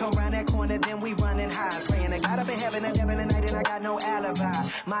flashing lights come round that corner, then we running high. Praying to God up in heaven and heaven tonight, and I got no alibi.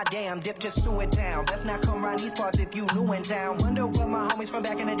 My damn dip just threw it down. Let's not come round these parts if you new in town. Wonder what my homies from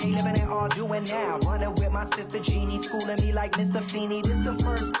back in the day living and all doing now. Running with my sister Jeannie, schooling me like Mr. Feeney. This the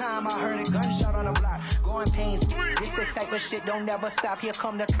first time I heard a gunshot on the block. Going pains. This the type of shit don't never stop. Here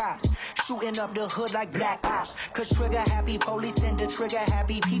come the cops, shooting up the hood like black ops. Cause trigger happy police tend to trigger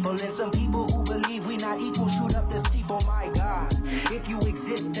happy people. And some people who believe we not equal shoot up the steeple. My God, if you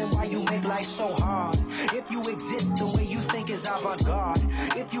exist, then why you make life so hard? If you exist, the way you think is avant-garde.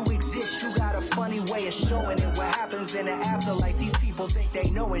 If you exist, you got a funny way of showing it. What happens in the afterlife, these people think they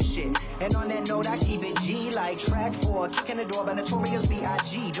know and shit. And on that note, I keep it G like track 4. Kicking the door by Notorious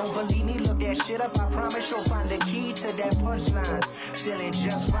B.I.G. Don't believe me? Look that shit up. I promise you'll find the key to that punchline. Feeling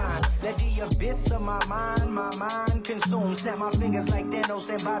just fine. Let the abyss of my mind consume. Snap my fingers like Thanos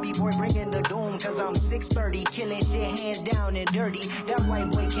and Bobby Boy bringing the doom. Cause I'm 630, killing shit hands down and dirty. That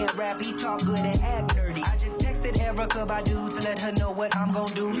white boy can't rap, he talk good and act nerdy. I just texted Erica Badu to let her know what I'm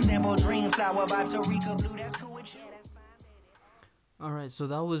gonna do. Sample Dream Flower by Tarika Blue. That's cool with shit. That's fine, baby. All right, so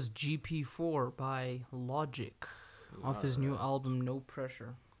that was GP4 by Logic off his new album No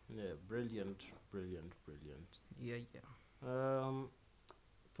Pressure. Yeah, brilliant. Yeah.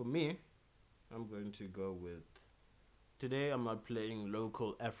 For me, I'm going to go with. Today, I'm not playing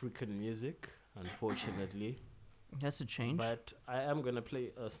local African music, unfortunately. That's a change. But I am going to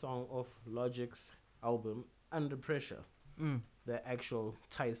play a song off Logic's album, Under Pressure. The actual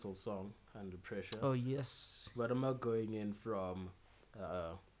title song, Under Pressure. Oh, yes. But I'm not going in from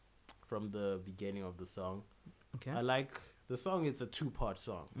the beginning of the song. Okay. I like the song is a 2-part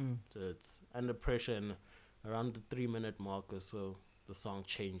song. So it's Under Pressure, and around the 3-minute mark or so, the song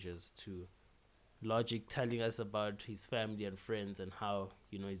changes to Logic telling us about his family and friends and how,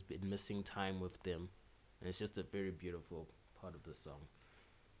 you know, he's been missing time with them. And it's just a very beautiful part of the song.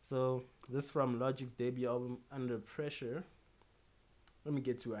 So this is from Logic's debut album, Under Pressure. Let me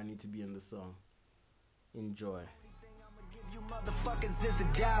get to where I need to be in the song. Enjoy. You motherfuckers is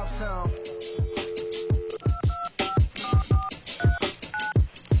a doubt song.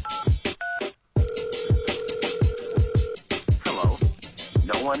 Hello.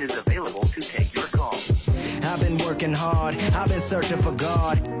 No one is available to take your call. I've been working hard, I've been searching for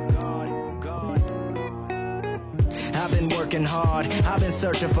God. I've been working hard, I've been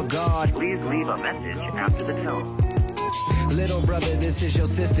searching for God. Please leave a message after the tone. Little brother, this is your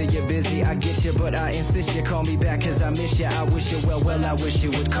sister, you're busy, I get you, but I insist you call me back, cause I miss you, I wish you well, I wish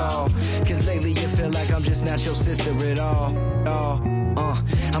you would call. Cause lately you feel like I'm just not your sister at all.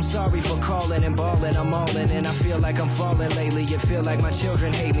 I'm sorry for calling and balling, I'm all in, and I feel like I'm falling lately. You feel like my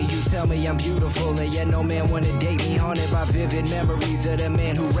children hate me, you tell me I'm beautiful, and yet no man wanna date me. Haunted by vivid memories of the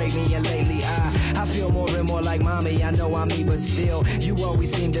man who raped me, and lately I feel more and more like mommy. I know I'm me, but still, you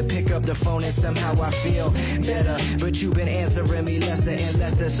always seem to pick up the phone, and somehow I feel better. But you've been answering me lesser and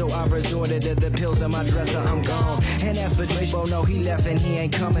lesser, so I resorted to the pills in my dresser. I'm gone. And as for Drake, no, he left and he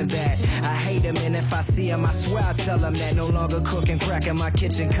ain't coming back. I hate him, and if I see him, I swear I tell him that. No longer cooking crack in my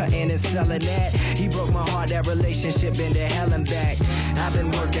kitchen, cutting and selling that. He broke my heart, that relationship been to hell and back. I've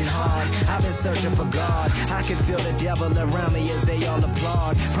been working hard, I've been searching for God. I can feel the devil around me as they all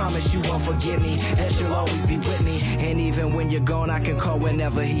applaud. Promise you won't forget me, that you'll always be with me. And even when you're gone, I can call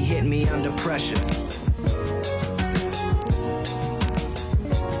whenever he hit me under pressure.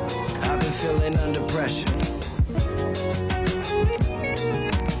 I've been feeling under pressure.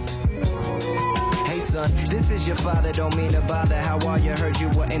 Son, this is your father, don't mean to bother. How are you? Heard you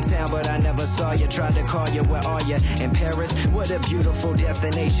were in town, but I never saw you. Tried to call you, where are you? In Paris? What a beautiful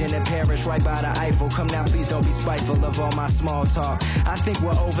destination in Paris, right by the Eiffel. Come now, please don't be spiteful of all my small talk. I think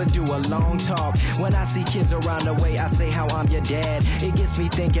we're overdue a long talk. When I see kids around the way, I say how I'm your dad. It gets me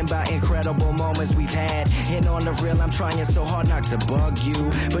thinking about incredible moments we've had. And on the real, I'm trying so hard not to bug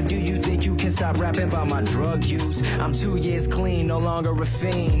you. But do you think you can stop rapping about my drug use? I'm 2 years clean, no longer a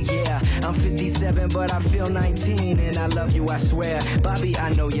fiend. Yeah, I'm 57, but I feel 19, and I love you, I swear. Bobby,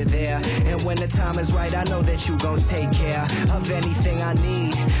 I know you're there, and when the time is right, I know that you gon' take care of anything I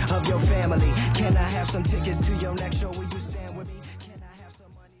need, of your family. Can I have some tickets to your next show? Will you stand with me? Can I have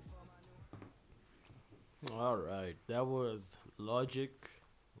some money for my new... Alright, that was Logic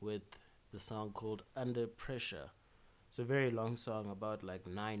with the song called Under Pressure. It's a very long song, about like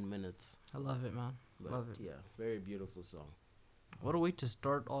 9 minutes. I love it, man. But Love it. yeah, very beautiful song. What a way to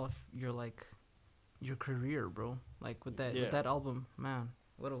start off your career, bro. Like with that album, man.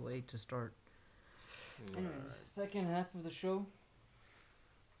 What a way to start. Anyways, second half of the show.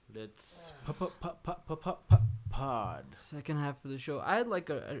 Let's pod. Second half of the show. I had like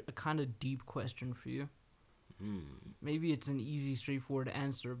a kind of deep question for you. Maybe it's an easy, straightforward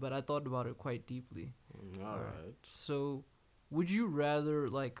answer, but I thought about it quite deeply. Alright. So, would you rather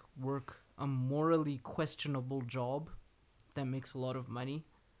like work a morally questionable job that makes a lot of money,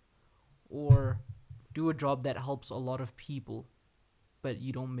 or do a job that helps a lot of people, but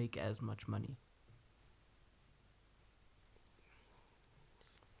you don't make as much money?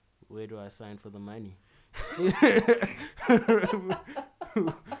 Where do I sign for the money? It's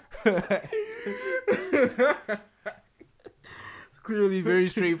clearly very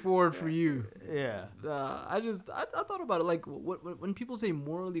straightforward for you. Yeah. I thought about it, like when people say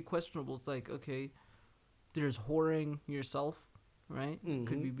morally questionable, it's like, okay, there's whoring yourself, right?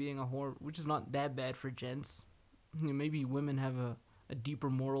 Could be being a whore, which is not that bad for gents. You know, maybe women have a deeper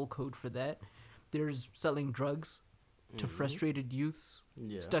moral code for that. There's selling drugs to frustrated youths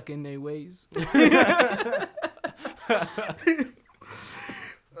stuck in their ways.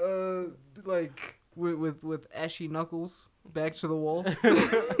 Like with ashy knuckles back to the wall.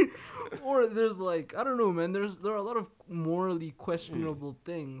 Or there's like, I don't know, man, there are a lot of morally questionable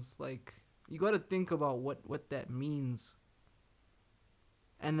things. Like, you got to think about what that means,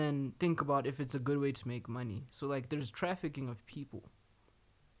 and then think about if it's a good way to make money. So like, there's trafficking of people.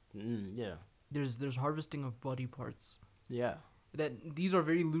 Yeah. There's harvesting of body parts. Yeah. These are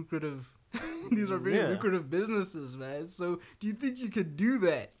very lucrative. These are very lucrative businesses, man. So do you think you could do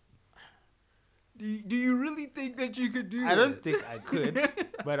that? Do you really think that you could do that? I don't think I could,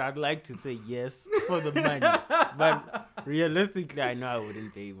 but I'd like to say yes for the money. But realistically, I know I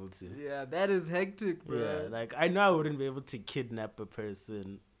wouldn't be able to. Yeah, that is hectic, bro. Yeah, like I know I wouldn't be able to kidnap a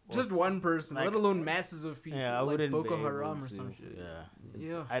person Just one person, like- let alone masses of people. Yeah, I like wouldn't Boko be Haram able or to. some shit. Yeah.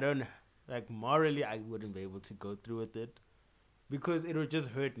 Yeah. I don't like morally. I wouldn't be able to go through with it because it would just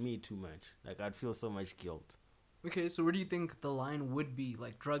hurt me too much. Like I'd feel so much guilt. Okay, so where do you think the line would be?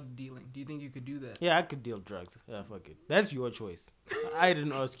 Like drug dealing? Do you think you could do that? Yeah, I could deal drugs. Yeah, fuck it. That's your choice. I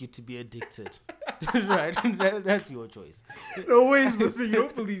didn't ask you to be addicted. Right? That's your choice. No ways, Mister. You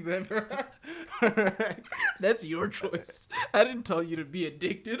don't believe that, bro. That's your choice. I didn't tell you to be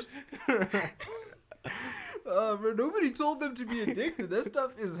addicted. Bro, nobody told them to be addicted. That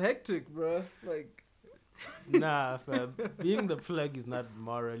stuff is hectic, bro. Like, Nah, fam. Being the plug is not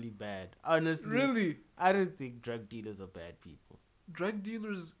morally bad. Honestly, really, I don't think drug dealers are bad people. drug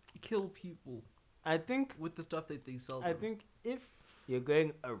dealers kill people I think with the stuff that they sell. I them. think if you're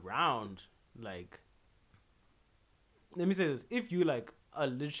going around, like, let me say this: if you like are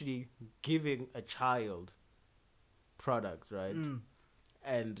literally giving a child product, right,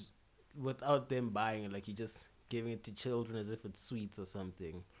 and without them buying it, like you're just giving it to children as if it's sweets or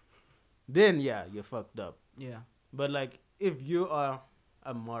something, then yeah, you're fucked up. Yeah. But like, if you are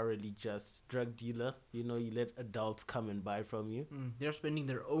a morally just drug dealer, you know, you let adults come and buy from you. They're spending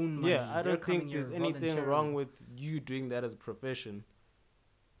their own money. Yeah, I They're don't think coming there's here anything voluntarily. wrong with you doing that as a profession.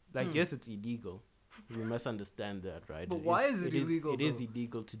 Like, yes, it's illegal. We must understand that, right? But why is it illegal, It is though?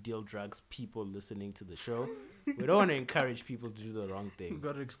 illegal to deal drugs. People listening to the show, we don't want to encourage people to do the wrong We've thing.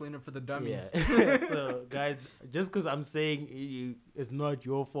 got to explain it for the dummies. Yeah. So, guys, just because I'm saying it's not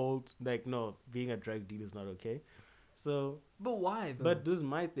your fault, like, no, being a drug dealer is not okay. So, But why though? but this is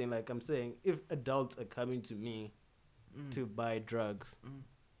my thing. Like I'm saying, if adults are coming to me to buy drugs,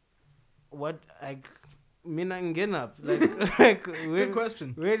 what like up like Good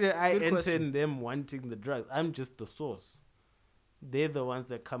question. Where did I Good enter question. in them wanting the drugs? I'm just the source. They're the ones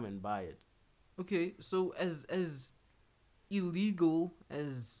that come and buy it. Okay, so as illegal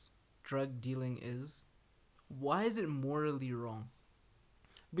as drug dealing is, why is it morally wrong?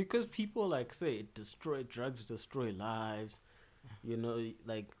 Because people like say drugs destroy lives, you know,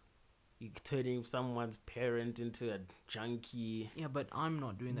 like you turning someone's parent into a junkie. Yeah, but I'm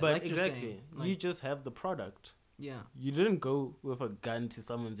not doing that. But like you're exactly, saying, like, you just have the product. yeah. You didn't go with a gun to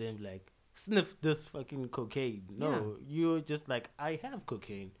someone's end like sniff this fucking cocaine. No, you're just like, I have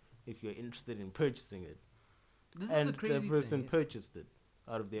cocaine. If you're interested in purchasing it, This and is the crazy the person thing. purchased it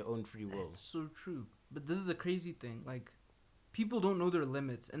out of their own free will. That's so true. But this is the crazy thing. Like, people don't know their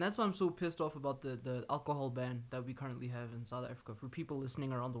limits, and that's why I'm so pissed off about the alcohol ban that we currently have in South Africa for people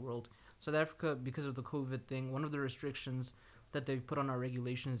listening around the world. South Africa, because of the COVID thing, one of the restrictions that they've put on our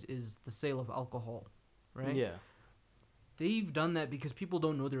regulations is the sale of alcohol, right? Yeah, They've done that because people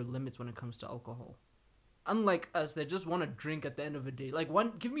don't know their limits when it comes to alcohol. Unlike us that just want to drink at the end of a day. Like,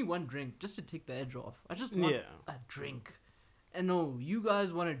 give me one drink just to take the edge off. I just want Yeah. a drink. And no, you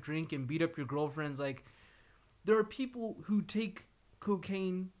guys want to drink and beat up your girlfriends. Like, there are people who take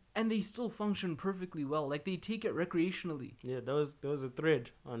cocaine and they still function perfectly well. Like, they take it recreationally. yeah. There was a thread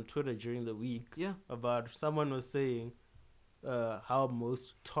on Twitter during the week Yeah. about someone was saying how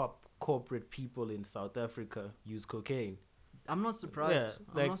most top corporate people in South Africa use cocaine. I'm not surprised. Yeah,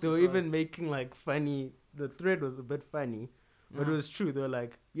 I'm like not they were surprised. even making like funny. The thread was a bit funny, but it was true. They were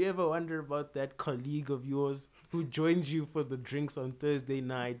like, "You ever wonder about that colleague of yours who joins you for the drinks on Thursday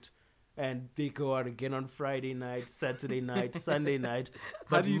night, and they go out again on Friday night, Saturday night, Sunday night,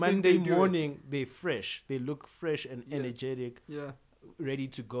 How but do you think Monday they do it?" morning they're fresh. They look fresh and Yeah. energetic, Yeah. ready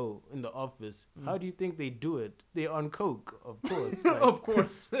to go in the office. How do you think they do it? They're on coke, of course. like- Of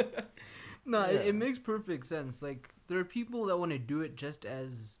course. No, Yeah. it makes perfect sense. Like, there are people that want to do it just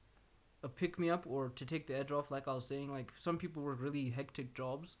as a pick-me-up or to take the edge off, like I was saying. Like, some people work really hectic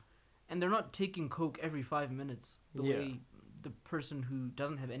jobs, and they're not taking coke every 5 minutes the Yeah. way the person who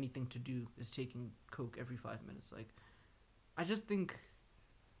doesn't have anything to do is taking coke every 5 minutes. Like, I just think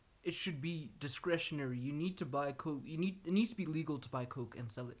it should be discretionary. You need to buy coke. It needs to be legal to buy coke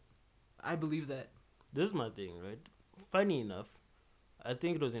and sell it. I believe that. This is my thing, right? Funny enough, I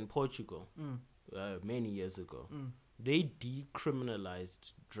think it was in Portugal many years ago. They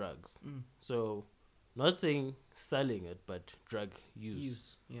decriminalized drugs. So, not saying selling it, but drug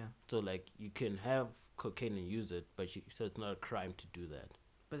use. Yeah. So, like, you can have cocaine and use it, but so it's not a crime to do that.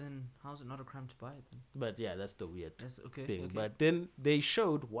 But then, how's it not a crime to buy it then? But yeah, that's the weird That's okay. thing. Okay. But then they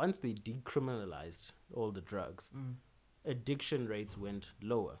showed once they decriminalized all the drugs, addiction rates went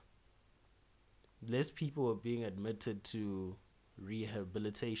lower. Less people were being admitted to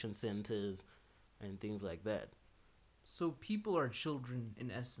rehabilitation centers and things like that. So people are children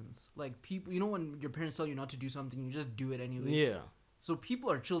in essence. Like, people, you know, when your parents tell you not to do something, you just do it anyways. Yeah, So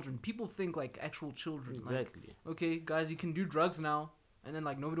people are children. People think like actual children. Like, exactly. okay, guys, you can do drugs now. and then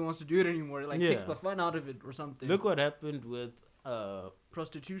like nobody wants to do it anymore. It like takes Yeah. the fun out of it or something. Look what happened with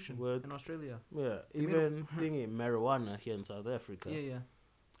Prostitution with- in Australia. yeah, They made even thingy marijuana here in South Africa. Yeah.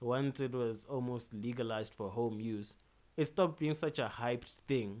 Once it was almost legalized for home use, it stopped being such a hyped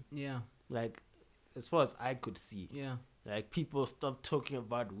thing. Yeah. Like, as far as I could see, Yeah. like people stopped talking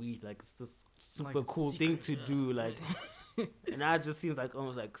about weed. Like it's this super Like, cool thing to secret, yeah. do. Like, and now it just seems like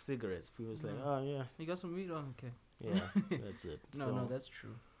almost like cigarettes. People say, Yeah. oh yeah, You got some weed? Oh, okay. yeah, that's it. No, So, that's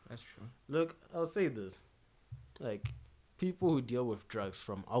true. That's true. look, I'll say this: like people who deal with drugs,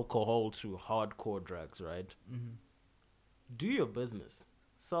 from alcohol to hardcore drugs, right? Mm-hmm. Do your business.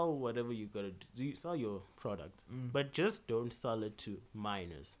 Sell whatever you gotta do. You sell your product, Mm. but just don't sell it to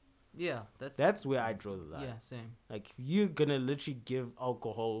minors. Yeah, That's where I draw the line. yeah, same. Like, if you're gonna literally give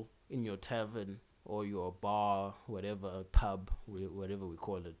alcohol in your tavern or your bar, whatever, pub, whatever we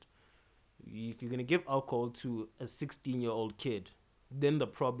call it, if you're gonna give alcohol to a 16-year-old kid, then the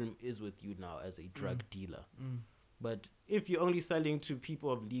problem is with you now as a drug dealer. Mm. But if you're only selling to people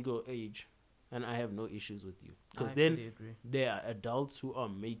of legal age, and I have no issues with you, because I then fully agree. there are adults who are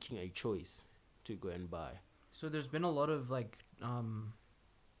making a choice to go and buy. So there's been a lot of like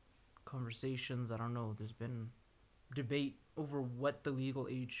conversations. I don't know. There's been debate over what the legal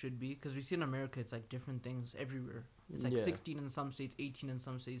age should be, because we see in America it's like different things everywhere. It's like Yeah. 16 in some states, 18 in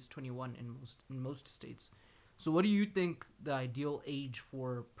some states, 21 in most states. So what do you think the ideal age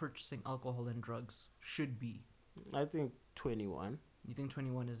for purchasing alcohol and drugs should be? I think 21. You think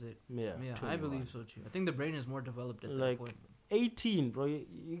 21 is it? Yeah, Yeah, 21. I believe so too. I think the brain is more developed at Like, that point. 18, bro.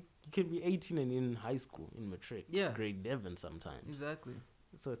 You can be 18 and in high school, in matric. Yeah. Grade 11 sometimes. Exactly.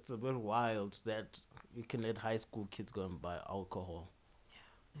 So it's a bit wild that you can let high school kids go and buy alcohol.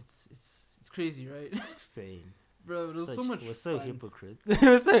 It's crazy, right? Insane. Bro, it was so much We're so fun.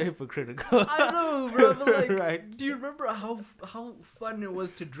 we're so hypocritical. I know, bro, but like, Right. do you remember how fun it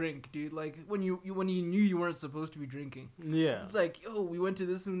was to drink, dude? Like when you knew you weren't supposed to be drinking. Yeah. It's like, yo, we went to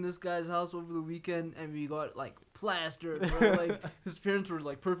this and this guy's house over the weekend and we got like plastered, bro. Like his parents were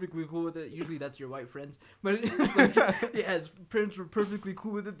like perfectly cool with it. Usually that's your white friends, but it's like, yeah, his parents were perfectly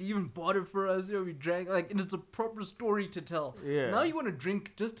cool with it. They even bought it for us. You know, we drank like, and it's a proper story to tell. Yeah. Now you want to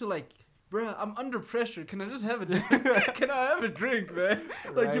drink just to like. Bruh, I'm under pressure. Can I just have a can I have a drink, man?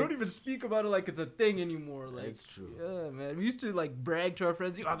 Like Right. you don't even speak about it like it's a thing anymore. Like That's true. Yeah, man. We used to like brag to our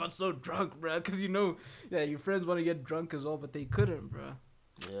friends. Yo, I got so drunk, bruh, because yeah, your friends want to get drunk as well, but they couldn't, bruh.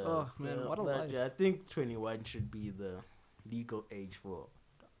 Yeah, Oh, man, what a but life. yeah, I think 21 should be the legal age for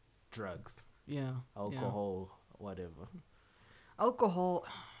drugs, Yeah. alcohol, whatever. Alcohol.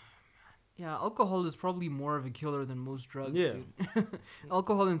 Yeah, alcohol is probably more of a killer than most drugs. Yeah. Dude.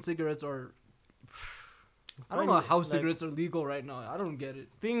 Alcohol and cigarettes are. I don't know Find it, how like, cigarettes are legal right now. I don't get it.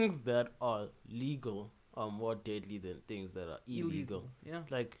 Things that are legal are more deadly than things that are illegal. Yeah.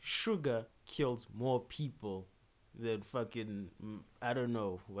 Like, sugar kills more people than fucking, I don't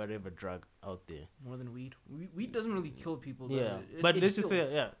know, whatever drug out there. More than weed. Weed doesn't really kill people. Does Yeah, it? but It let's just say,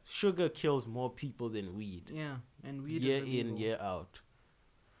 kills. yeah, sugar kills more people than weed. Yeah, and weed Year is in, illegal. year out.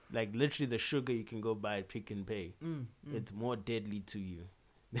 Like, literally, the sugar you can go buy at Pick and Pay, it's more deadly to you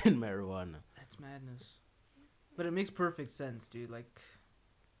than marijuana. That's madness. But it makes perfect sense, dude. Like,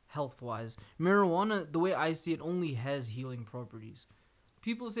 health-wise, marijuana, the way I see it, only has healing properties.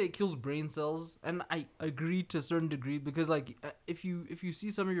 People say it kills brain cells, and I agree to a certain degree because, like, if you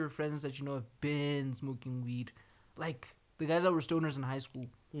see some of your friends that you know have been smoking weed, like the guys that were stoners in high school,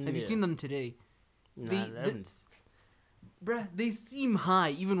 have you Yeah. seen them today? Nah, They- I haven't s- Bruh, they seem high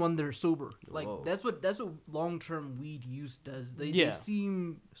even when they're sober. Like Whoa. that's what long term weed use does. They Yeah.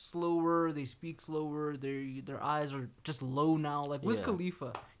 seem slower, they speak slower, their eyes are just low now. Like Wiz Yeah.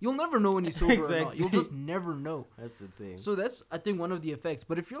 Khalifa. You'll never know when he's sober or not. Exactly. You'll just never know. That's the thing. So that's I think one of the effects.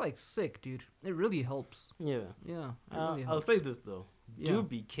 But if you're like sick, dude, it really helps. yeah. Yeah. It really I'll helps. say this, though. Yeah. Do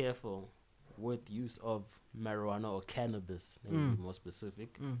be careful with use of marijuana or cannabis, let me be more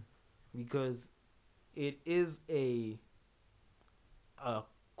specific, because it is a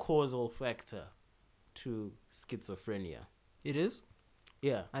causal factor to schizophrenia. It is?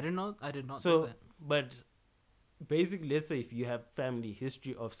 Yeah. I did not know So, that. but basically, let's say if you have family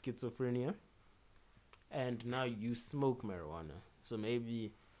history of schizophrenia, and now you smoke marijuana, so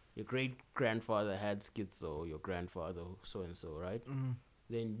maybe your great grandfather had schizo, or your grandfather so and so, right?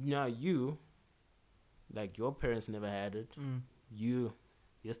 Then now you, like your parents never had it, you're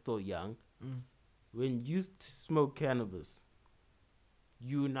still young. When you smoke cannabis,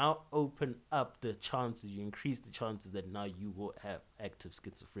 you now open up the chances, you increase the chances that now you will have active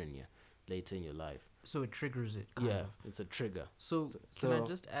schizophrenia later in your life. So it triggers it. Kind Yeah, of. it's a trigger. So, can I so-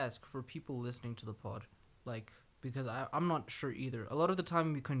 just ask for people listening to the pod, like, because I'm not sure either. A lot of the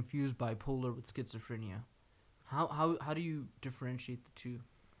time we confuse bipolar with schizophrenia. How do you differentiate the two?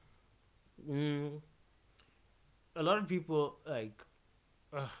 A lot of people like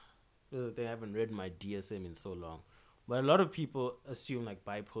they haven't read my DSM in so long, but a lot of people assume like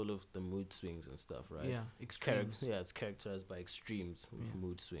bipolar with the mood swings and stuff, right? Yeah, extremes. It's characterized by extremes with Yeah.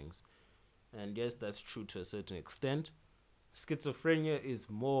 mood swings, and yes, that's true to a certain extent. Schizophrenia is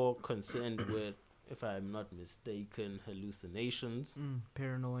more concerned with, if I'm not mistaken, hallucinations.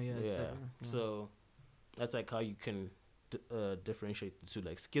 Paranoia, Yeah. etc. So that's like how you can differentiate the two.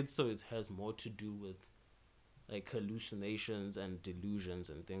 Like schizo, it has more to do with like hallucinations and delusions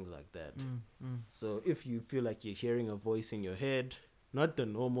and things like that. So if you feel like you're hearing a voice in your head, not the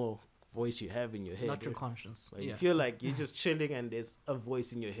normal voice you have in your head, Not your conscience. but Yeah. you feel like you're just chilling and there's a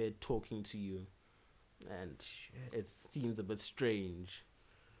voice in your head talking to you, and it seems a bit strange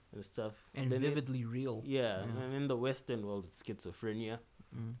and stuff. And Then vividly real. yeah, Yeah. and in the Western world, it's schizophrenia.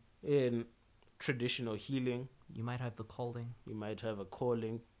 Mm. In traditional healing, You might have the calling. you might have a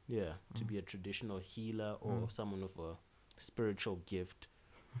calling, to be a traditional healer or someone with a spiritual gift.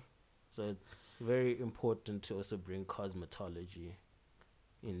 So it's very important to also bring cosmetology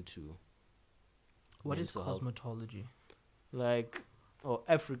into What is mental health. cosmetology? or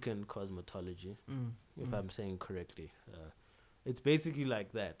African cosmetology, if I'm saying correctly. It's basically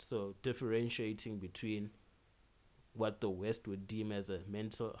like that. So differentiating between what the West would deem as a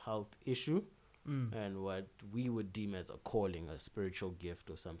mental health issue and what we would deem as a calling, a spiritual gift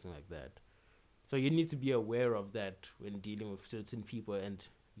or something like that. So you need to be aware of that when dealing with certain people and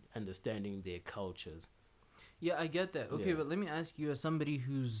understanding their cultures. Yeah, I get that. Okay, Yeah. but let me ask you, as somebody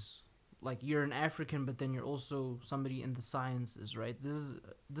who's like, you're an African, but then you're also somebody in the sciences, right?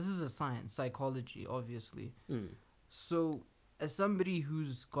 This is a science, psychology, obviously. So, as somebody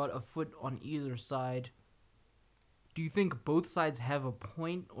who's got a foot on either side, do you think both sides have a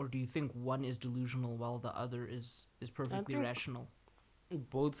point, or do you think one is delusional while the other is perfectly think- rational?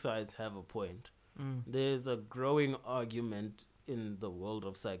 Both sides have a point. There's a growing argument in the world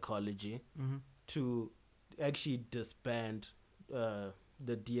of psychology to actually disband the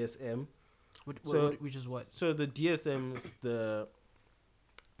DSM. Which is what? So the DSM is the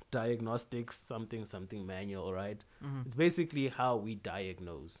diagnostics something manual, right? It's basically how we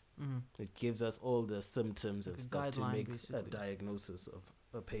diagnose. It gives us all the symptoms and Like a stuff to guideline, make a basically. diagnosis of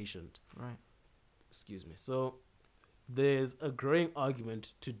a patient. Right. Excuse me. So there's a growing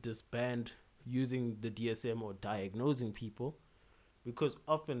argument to disband using the DSM or diagnosing people, because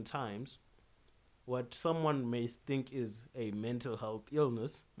oftentimes what someone may think is a mental health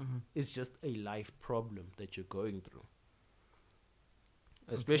illness is just a life problem that you're going through.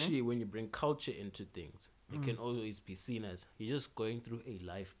 Especially when you bring culture into things, it can always be seen as you're just going through a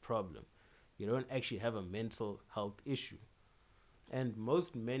life problem. You don't actually have a mental health issue. And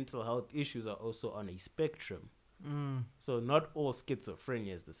most mental health issues are also on a spectrum. So not all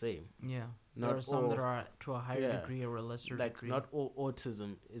schizophrenia is the same. Yeah. Not There are some that all- are to a higher degree or a lesser Like degree. not all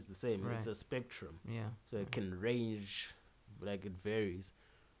autism is the same. It's Right. a spectrum. Yeah. So it can range, like it varies.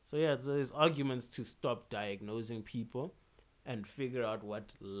 So yeah, so there's arguments to stop diagnosing people and figure out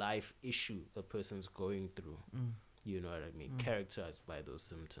what life issue a person's going through. You know what I mean? Characterized by those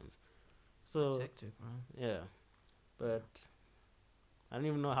symptoms. It's So hectic, man. yeah, but I don't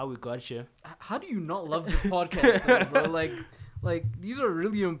even know how we got here. How do you not love this podcast, though, bro? Like these are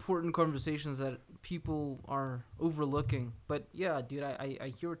really important conversations that people are overlooking. But yeah, dude,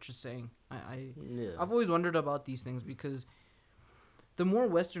 I hear what you're saying. Yeah. I've always wondered about these things, because the more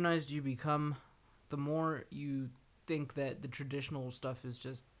westernized you become, the more you think that the traditional stuff is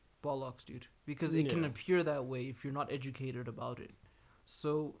just bollocks, dude. Because it can Yeah. appear that way if you're not educated about it.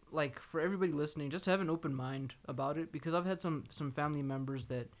 So, like, for everybody listening, just have an open mind about it, because I've had some family members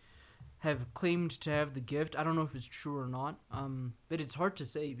that have claimed to have the gift. I don't know if it's true or not, but it's hard to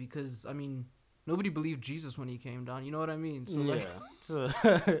say, because, I mean, nobody believed Jesus when he came down, you know what I mean? So, like, Yeah.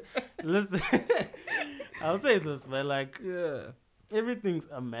 So listen, I'll say this, but like yeah, everything's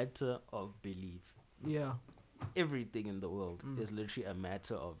a matter of belief. yeah. Everything in the world is literally a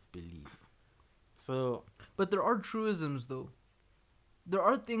matter of belief. So But there are truisms, though. There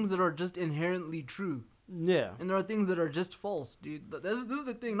are things that are just inherently true, yeah, and there are things that are just false, dude. This is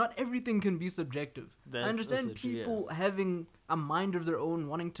the thing. Not everything can be subjective. That's I understand also true, yeah. people having a mind of their own,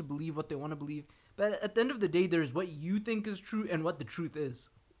 wanting to believe what they want to believe. But at the end of the day, there's what you think is true and what the truth is.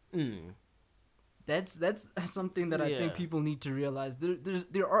 That's something that I think Yeah. people need to realize.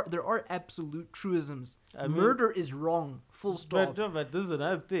 There are absolute truisms. I mean- Murder is wrong. Full stop. but no, but this is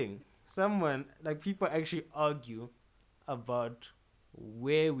another thing. Someone like people actually argue about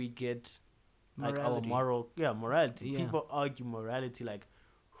where we get like our morality. Yeah. People argue morality, like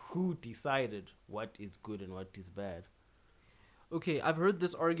who decided what is good and what is bad. Okay, I've heard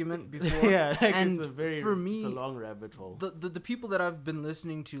this argument before. Yeah, like and it's a very for me, it's a long rabbit hole. the people that I've been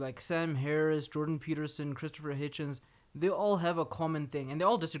listening to, like Sam Harris, Jordan Peterson, Christopher Hitchens, they all have a common thing, and they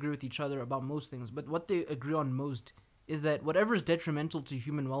all disagree with each other about most things. But what they agree on most is that whatever is detrimental to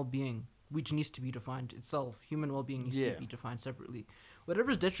human well-being, which needs to be defined itself, human well-being needs to be defined separately.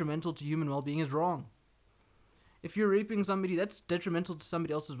 Whatever is detrimental to human well-being is wrong. If you're raping somebody, that's detrimental to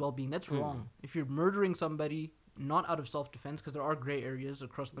somebody else's well-being. That's wrong. If you're murdering somebody, not out of self-defense, because there are gray areas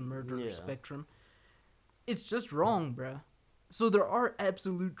across the murder spectrum, it's just wrong, bruh. So there are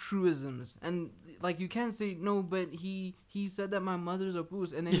absolute truisms, and like you can't say no, but he said that my mother's a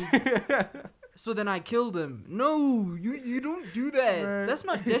puss, and then so then I killed him. No, you don't do that. Man. That's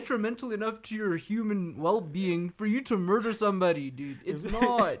not detrimental enough to your human well-being for you to murder somebody, dude. It's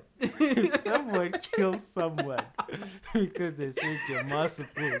not. If someone kills someone because they said your master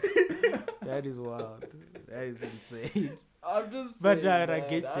puss, that is wild. That is insane. I'm just But saying, I man,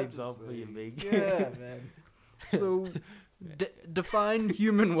 get I'm the just example you saying. make. Yeah, man. So define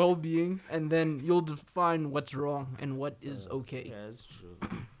human well-being, and then you'll define what's wrong and what is okay. Yeah, that's true.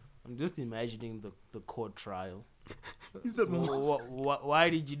 I'm just imagining the court trial. He said, Why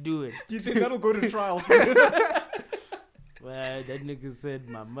did you do it? do you think that'll go to trial? Well, that nigga said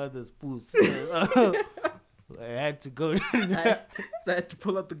my mother's puss. I had to go. So I had to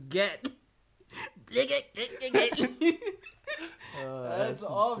pull out the gat. That's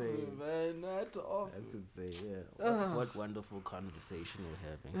awful, insane. man. That's awful. That's insane. Yeah. What wonderful conversation we're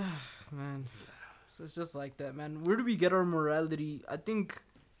having. Man. So it's just like that, man. Where do we get our morality? I think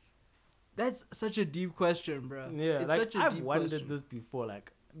that's such a deep question, bro. Yeah, It's like such a I've deep wondered question. this before.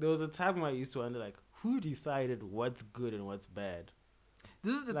 Like there was a time when I used to wonder, like, who decided what's good and what's bad?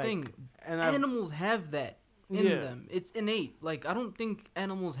 This is the Like, thing. and I've- Animals have that in Yeah. them. It's innate. Like, I don't think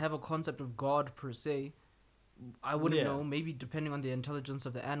animals have a concept of God per se. I wouldn't Yeah. know, maybe depending on the intelligence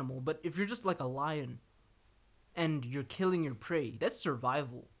of the animal. But if you're just like a lion and you're killing your prey, that's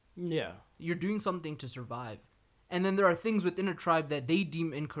survival. Yeah. You're doing something to survive. And then there are things within a tribe that they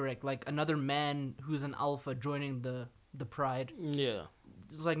deem incorrect, like another man who's an alpha joining the pride. Yeah.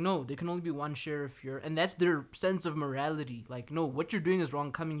 It's like, no, there can only be one sheriff here, and that's their sense of morality. Like, no, what you're doing is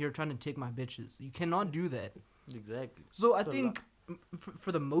wrong, coming here trying to take my bitches. You cannot do that. Exactly. So I So, think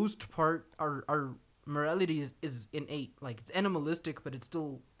for the most part, our morality is innate. Like, it's animalistic, but it's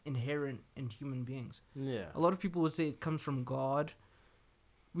still inherent in human beings. Yeah. A lot of people would say it comes from God,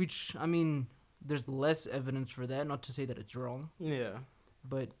 which, I mean, there's less evidence for that, not to say that it's wrong, Yeah.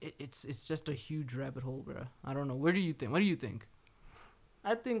 but it's just a huge rabbit hole, bruh. I don't know. What do you think?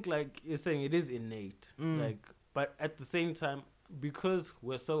 I think, like you're saying, it is innate. Like, but at the same time, because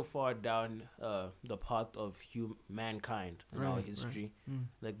we're so far down the path of mankind in our Right, history, right.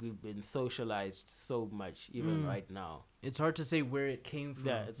 like we've been socialized so much, even right now. It's hard to say where it came from.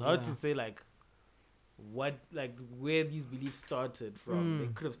 Yeah, it's hard to say like where these beliefs started from. They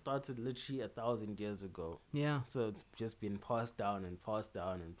could have started literally 1,000 years ago. Yeah. So it's just been passed down and passed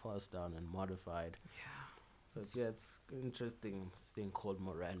down and passed down and modified. Yeah. So it's interesting, this thing called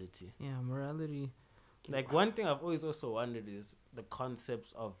morality. Yeah, morality. Like one thing I've always also wondered is the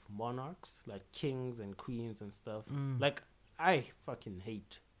concepts of monarchs, like kings and queens and stuff. Like I fucking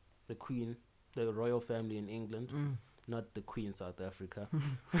hate the queen, the royal family in England, not the queen South Africa.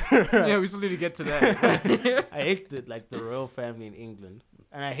 Yeah, we still need to get to that. I hate the royal family in England,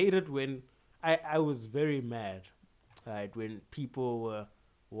 and I hated when I was very mad, right, when people were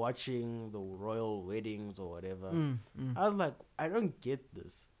watching the royal weddings or whatever. I was like, I don't get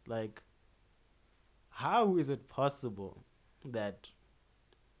this. Like, how is it possible that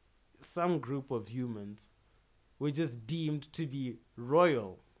some group of humans were just deemed to be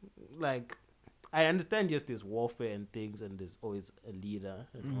royal? Like, I understand, yes, there's warfare and things, and there's always a leader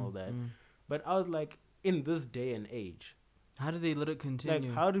and all that. But I was like, in this day and age, How do they let it continue?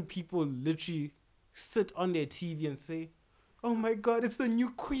 like, how do people literally sit on their TV and say, oh my God, it's the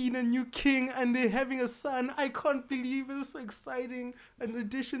new queen and new king, and they're having a son. I can't believe it. It's so exciting. An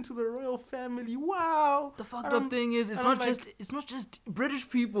addition to the royal family. Wow. The fucked up thing is, it's and I'm not just British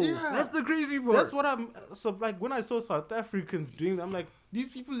people. Yeah. That's the crazy part. That's what I'm. So, like, when I saw South Africans doing that, I'm like, these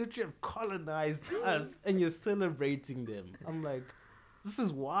people literally have colonized us, and you're celebrating them. I'm like, this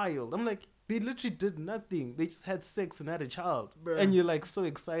is wild. I'm like, they literally did nothing. They just had sex and had a child, Bruh. and you're like so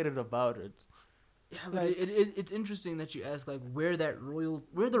excited about it. Yeah, but like- it's interesting that you ask like where the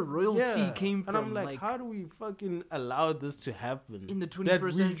royalty came from. And I'm like, how do we fucking allow this to happen In the that 21st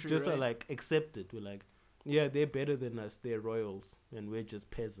we century, just are right? like accept it? We're like, yeah, they're better than us. They're royals, and we're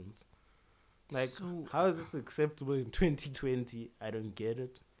just peasants. Like, So- how is this acceptable in 2020? I don't get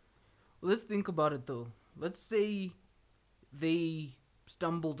it. Let's think about it though. Let's say they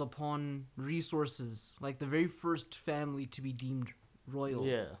stumbled upon resources, like the very first family to be deemed royal.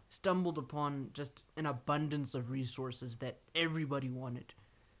 Yeah. Stumbled upon just an abundance of resources that everybody wanted.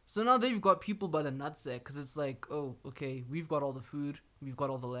 So now they've got people by the nutsack because it's like, oh, okay, we've got all the food, we've got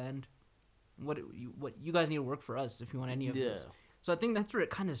all the land. What you guys need to work for us if you want any of this. So I think that's where it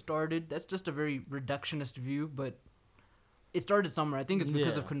kind of started. That's just a very reductionist view, but it started somewhere. I think it's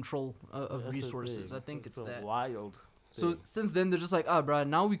because of Yeah. control of That's the resources. thing. I think it's a that. wild. So thing. since then they're just like, bruh,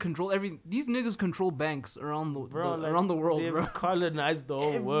 now we control everything. These niggas control banks around around the world, they've bro. colonized the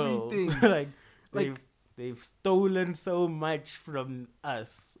whole world. Everything. like Like- they've stolen so much from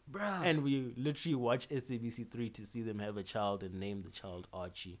us, Bruh. and we literally watch SABC3 to see them have a child and name the child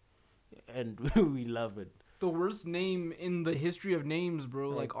Archie, and we love it. The worst name in the history of names, bro.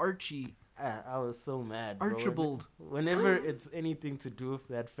 Like- Like Archie, I was so mad. Bro. Archibald. Whenever it's anything to do with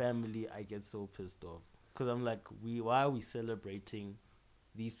that family, I get so pissed off. Because I'm like, why are we celebrating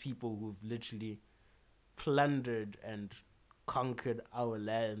these people who've literally plundered and conquered our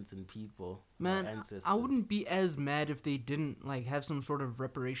lands and people, Man, our ancestors? I wouldn't be as mad if they didn't like have some sort of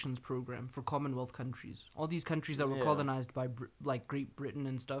reparations program for Commonwealth countries. All these countries that were Yeah. colonized by like Great Britain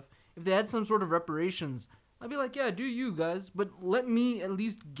and stuff. If they had some sort of reparations, I'd be like, yeah, do you guys, but let me at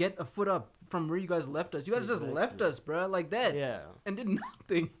least get a foot up from where you guys left us. You guys just left Exactly. us, bruh, like that, Yeah, and did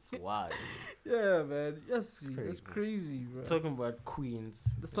nothing. it's wild. Yeah, man. Yes, that's crazy. crazy, bro. Talking about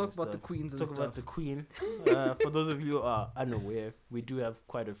queens. Let's and talk about the stuff. queens Let's and talk about the stuff. queen. For those of you who are unaware, we do have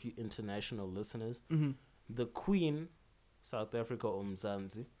quite a few international listeners. Mhm. The Queen, South Africa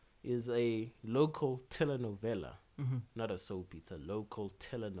Umzansi, is a local telenovela. Mhm. Not a soap, it's a local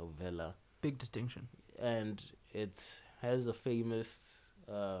telenovela. Big distinction. And it has a famous,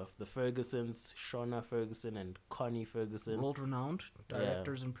 the Fergusons, Shona Ferguson and Connie Ferguson. World-renowned Yeah.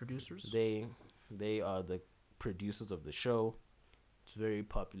 directors and producers. They are the producers of the show. It's very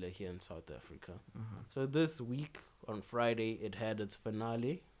popular here in South Africa. Mhm. So this week on Friday, it had its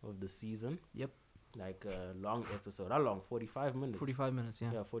finale of the season. Yep. Like a long episode. How long? 45 minutes. 45 minutes,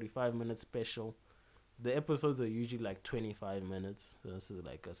 yeah. Yeah, 45 minutes special. The episodes are usually like 25 minutes. So this is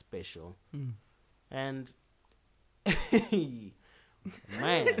like a special. Mm. And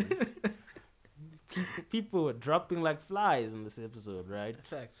man, people were dropping like flies in this episode, right?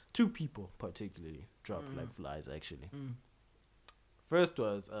 Facts. 2 people particularly dropped Mm. like flies actually. Mm. First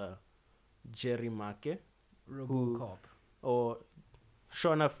was Jerry Make, Robocop. or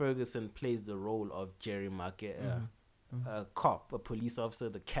Shona Ferguson plays the role of Jerry Make, a cop, a police officer,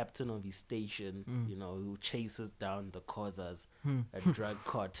 the captain of his station, you know, who chases down the Kozas, a drug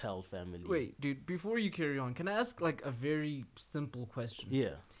cartel family. Wait, dude, before you carry on, can I ask like a very simple question?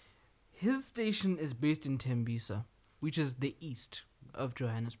 Yeah. His station is based in Tembisa, which is the east of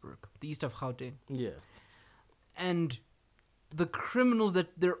Johannesburg, the east of Gauteng. Yeah. And the criminals that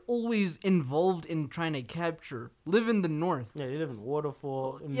they're always involved in trying to capture live in the north. Yeah, they live in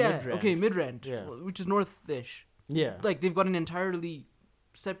Waterfall, in Yeah, Midrand. okay, Midrand, Yeah. which is north-ish. Yeah. Like, they've got an entirely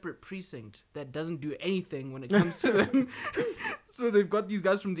separate precinct that doesn't do anything when it comes to them. So they've got these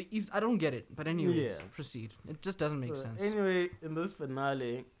guys from the east. I don't get it. But anyways, Yeah. proceed. It just doesn't make So sense. Anyway, in this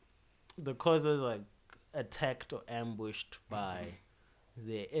finale, the Kozas like attacked or ambushed by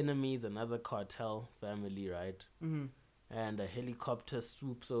their enemies, another cartel family, right? Mm-hmm. And a helicopter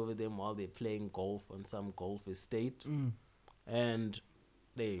swoops over them while they're playing golf on some golf estate. Mm. And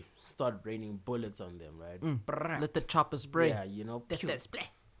they start raining bullets on them, right? Mm. Let the chopper spray. Yeah, you know. That's pew, that spray.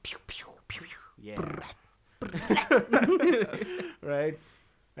 pew, pew, pew, pew. Yeah. Right?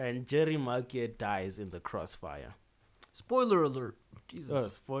 And Jerry Market dies in the crossfire. Spoiler alert. Jesus. Oh,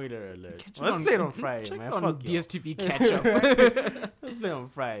 spoiler alert. Catch it Let's on- play it on Friday, check man. on Fuck you. DSTV catch up. Let's play it on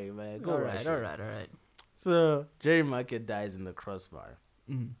Friday, man. Go Alright, watch it. alright. So, Jerry Market dies in the crossfire.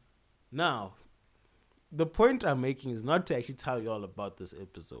 Mm. Now, the point I'm making is not to actually tell you all about this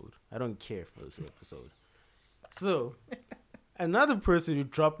episode. I don't care for this episode. So, another person who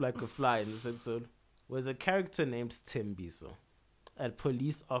dropped like a fly in this episode was a character named Tembiso, a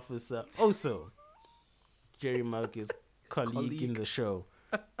police officer, also Jerry Market's colleague in the show,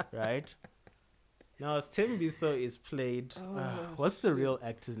 right? Now, Tembiso is played. What's the real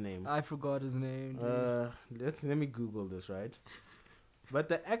actor's name? I forgot his name. Dude. Let me Google this, right? But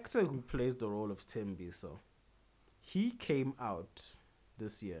the actor who plays the role of Tembiso, he came out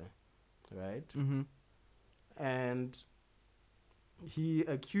this year, right? Mm-hmm. And he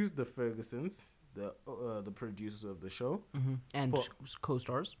accused the Fergusons, the producers of the show, Mm-hmm. And For-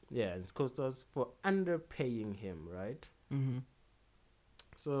 co-stars. yeah, his co-stars, for underpaying him, right? Mm-hmm.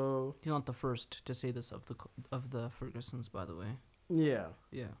 So He's not the first to say this of the Fergusons, by the way. yeah.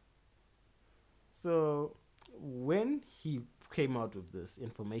 Yeah. So when he came out with this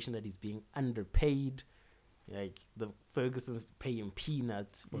information that he's being underpaid, like the Fergusons pay him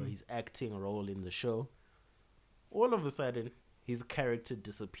peanuts for his acting role in the show, all of a sudden his character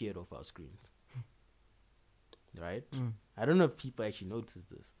disappeared off our screens. Right? I don't know if people actually noticed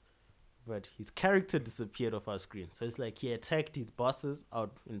this, but his character disappeared off our screen. So it's like he attacked his bosses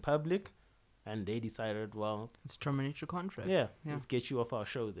out in public, and they decided, well, Let's terminate your contract. yeah, Yeah. let's get you off our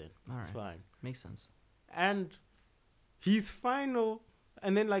show then. All It's right. fine. Makes sense. And his final,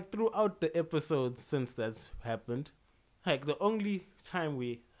 and then like throughout the episodes since that's happened, like the only time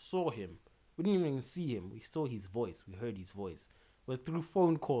we saw him, we didn't even see him, we saw his voice, we heard his voice, was through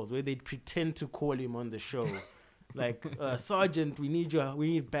phone calls where they'd pretend to call him on the show. Like, Sergeant, we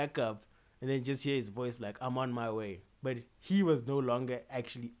need backup. And then just hear his voice like, I'm on my way. But he was no longer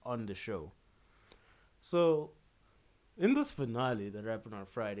actually on the show. So, in this finale that happened on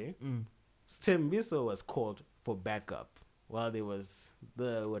Friday, Stembiso was called for backup while they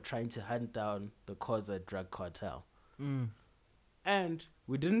were trying to hunt down the Koza drug cartel. And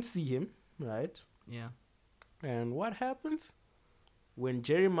we didn't see him, right? Yeah. And what happens? When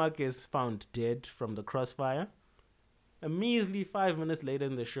Jerry Marquez found dead from the crossfire, a measly 5 minutes later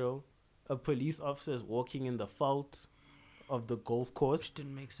in the show, a police officer is walking in the fault of the golf course, Which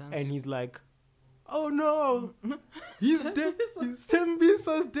didn't make sense. and he's like, "Oh no, he's dead.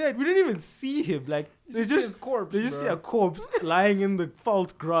 Sembiso's dead." We didn't even see him. Like they see just his corpse, they just see bro. a corpse lying in the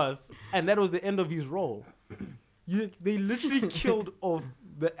fault grass, and that was the end of his role. They literally killed off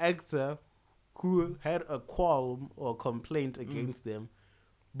the actor who had a qualm or complaint against them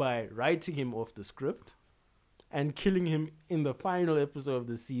by writing him off the script and killing him in the final episode of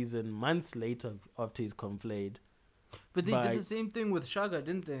the season months later after his complaint. But they by- did the same thing with Shaga,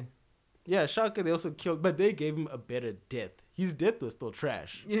 didn't they? Yeah, Shaka they also killed, but they gave him a better death. His death was still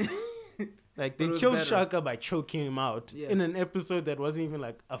trash. Yeah. Like But they it was killed better. Shaka by choking him out Yeah. in an episode that wasn't even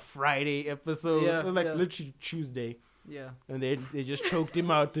like a Friday episode. Yeah, It was like yeah. literally Tuesday, Yeah. and they just choked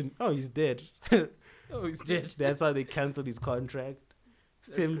him out and he's dead. Oh, he's dead. That's how they canceled his contract.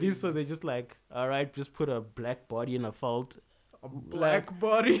 Stembiso, they just like, all right, just put a black body in a fault. Black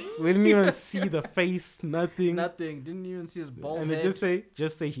body. We didn't even see the face, nothing. Nothing. Didn't even see his bald And head. they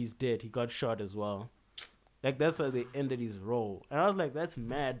just say he's dead. He got shot as well. Like that's how they ended his role. And I was like, that's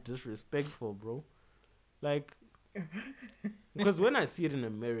mad disrespectful, bro. Like, because when I see it in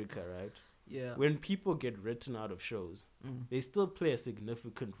America, right, Yeah. when people get written out of shows, they still play a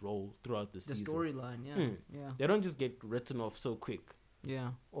significant role throughout the The season. storyline, yeah. Hmm. Yeah. They don't just get written off so quick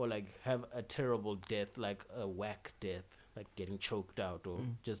Yeah. or like have a terrible death, like a whack death, like getting choked out or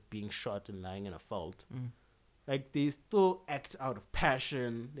just being shot and lying in a fault. Like they still act out of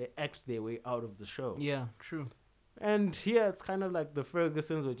passion. They act their way out of the show. Yeah, true. And here it's kind of like the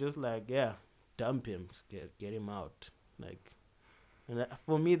Fergusons were just like, yeah, dump him, get him out. Like, and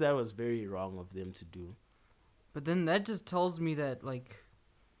for me that was very wrong of them to do. But then that just tells me that like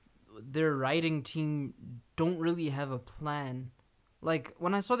their writing team don't really have a plan. Like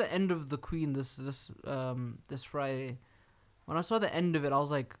when I saw the end of The Queen this Friday, when I saw the end of it, I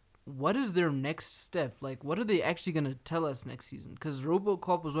was like, what is their next step? Like, what are they actually gonna tell us next season? Because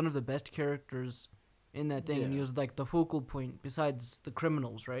RoboCop was one of the best characters in that thing, and he Yeah. was like the focal point besides the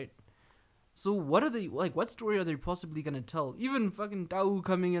criminals, right? So what are they like? What story are they possibly gonna tell? Even fucking Tau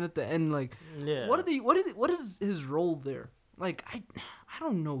coming in at the end, like, Yeah. What is his role there? Like, I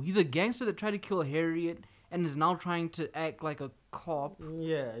don't know. He's a gangster that tried to kill Harriet and is now trying to act like a cop.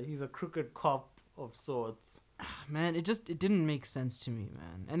 Yeah, he's a crooked cop of sorts. Man, it didn't make sense to me,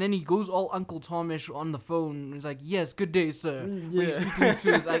 man. And then he goes all Uncle Tomish on the phone and he's like, "Yes, good day, sir." When he's Yeah. speaking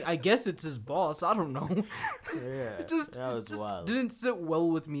to his, I guess it's his boss. I don't know. Yeah, It just wild. didn't sit well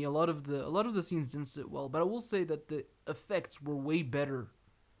with me. A lot of the scenes didn't sit well, but I will say that the effects were way better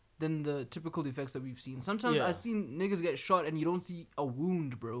than the typical effects that we've seen. Sometimes Yeah. I've seen niggas get shot and you don't see a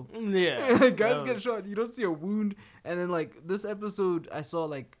wound, bro. Yeah, Guys that get was- shot, you don't see a wound, and then like this episode, I saw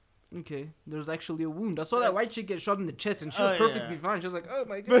like, okay, there's actually a wound. I saw that white chick get shot in the chest, and she was Oh, perfectly yeah. fine. She was like, "Oh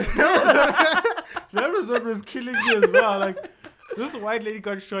my god." That episode was killing me as well. Like this white lady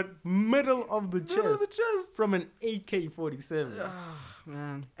got shot middle of the Middle of the chest. from an AK-47.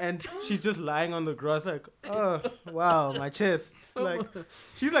 Man, And she's just lying on the grass like, oh, wow, my chest. Like,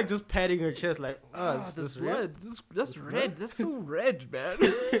 she's like just patting her chest like, oh, is this this red? blood, that's red. That's so red, man.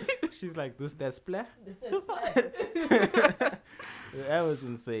 She's like, that's splat? That was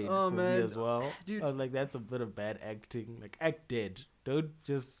insane Oh, for man. me as well. Dude. I was like, that's a bit of bad acting. Like, act dead. Don't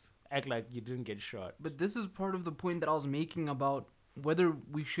just act like you didn't get shot. But this is part of the point that I was making about whether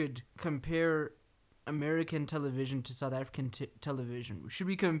we should compare American television to South African television. Should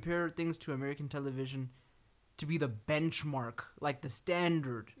we compare things to American television to be the benchmark, like the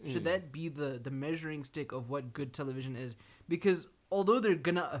standard? Should that be the measuring stick of what good television is? Because although they're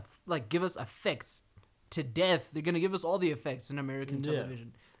gonna like give us effects to death, they're gonna give us all the effects in American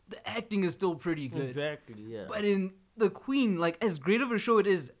television. The acting is still pretty good. Exactly, yeah. But in The Queen, like, as great of a show it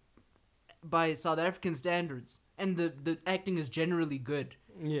is by South African standards, and the acting is generally good.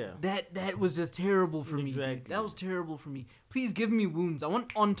 Yeah. That was just terrible for me, dude. Exactly. That was terrible for me. Please give me wounds. I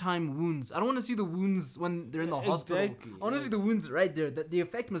want on-time wounds. I don't want to see the wounds when they're in the hospital. Exactly. I want to see the wounds right there. That the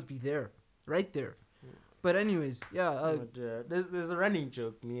effect must be there, right there. But anyways, yeah, There's a running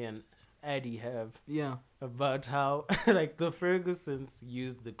joke me and Addy have yeah, about how like the Fergusons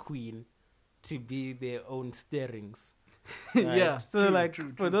used the Queen to be their own steerings. Right? yeah. So true, like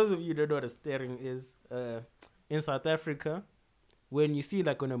true, for those of you who don't know what a steering is, in South Africa, when you see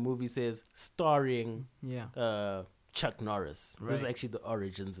like when a movie says starring yeah, Chuck Norris, this is Right. actually the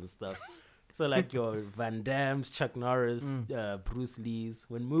origins and stuff. So like your Van Damme's, Chuck Norris, Bruce Lee's.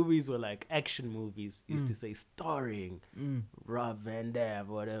 When movies were like action movies, used to say starring Rob Van Dam,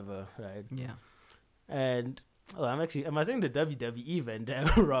 whatever, right? yeah. And am I saying the WWE Van Dam,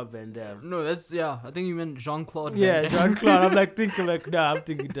 Rob Van Dam? No, that's I think you meant Jean-Claude. Yeah, Van Damme. Jean-Claude. I'm like thinking like, no, I'm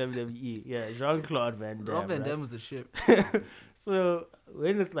thinking WWE. Yeah, Jean-Claude Van Damme. Rob Van right? Dam was the shit. So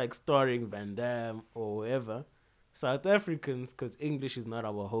when it's like starring Van Damme or whoever, South Africans, because English is not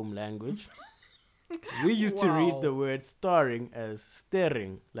our home language, we used to read Wow. the word starring as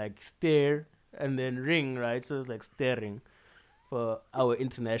staring, like stare and then ring, right? So it's like staring for our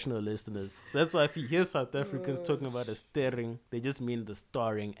international listeners. So that's why if you hear South Africans talking about a staring, they just mean the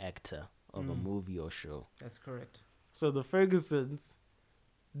starring actor of a movie or show. That's correct. So the Fergusons,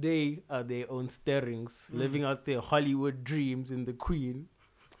 they are their own starings, living out their Hollywood dreams in The Queen.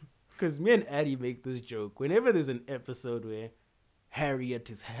 Because me and Addy make this joke. Whenever there's an episode where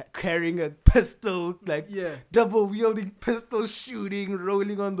Harriet is carrying a pistol, like Yeah. double-wielding pistol shooting,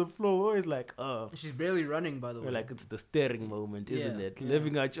 rolling on the floor, we're always like, oh. She's barely running, by the way. We're like, it's the staring moment, isn't Yeah, it? yeah.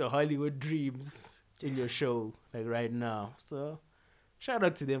 Living out your Hollywood dreams in your show, like right now. So, shout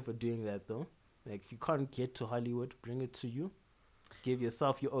out to them for doing that, though. Like, if you can't get to Hollywood, bring it to you. Give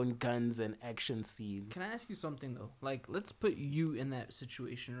yourself your own guns and action scenes. Can I ask you something though? Like, let's put you in that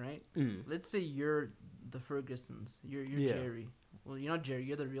situation, right? Mm. Let's say you're the Fergusons. You're Yeah. Jerry. Well, you're not Jerry.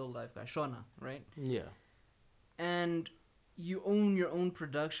 You're the real life guy, Shauna, right? Yeah. And you own your own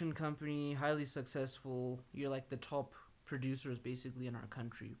production company, highly successful. You're like the top producers basically in our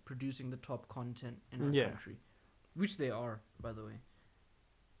country, producing the top content in our Yeah. country, which they are, by the way.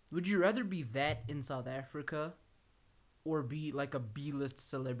 Would you rather be that in South Africa or be like a B-list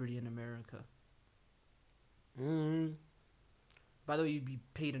celebrity in America? Mm. By the way, you'd be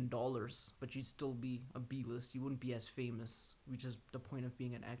paid in dollars, but you'd still be a B-list. You wouldn't be as famous, which is the point of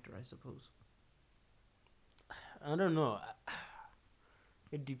being an actor, I suppose. I don't know.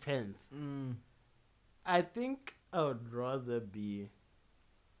 It depends. Mm. I think I would rather be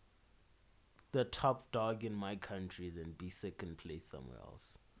the top dog in my country than be second place somewhere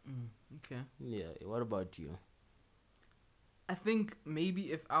else. Okay. Yeah. What about you? I think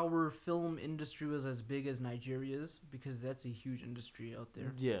maybe if our film industry was as big as Nigeria's, because that's a huge industry out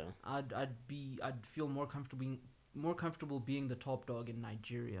there, Yeah. I'd feel more comfortable being the top dog in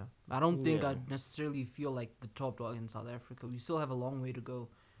Nigeria. I don't think Yeah. I'd necessarily feel like the top dog in South Africa. We still have a long way to go.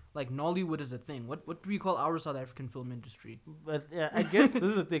 Like, Nollywood is a thing. What do we call our South African film industry? But yeah, I guess this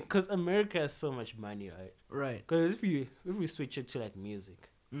is the thing, because America has so much money, right? Right. Because if we switch it to like music,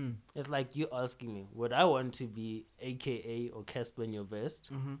 it's like you asking me, would I want to be AKA or Casper in Your Vest,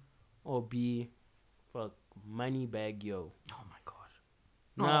 or be fuck Moneybag Yo? Oh my god.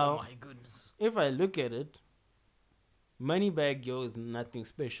 Now, Oh my goodness. if I look at it, Moneybag Yo is nothing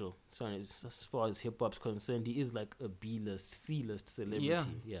special. So as far as hip hop's concerned, he is like a B-list, C-list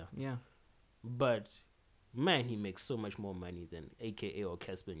celebrity. Yeah. Yeah. But man, he makes so much more money than AKA or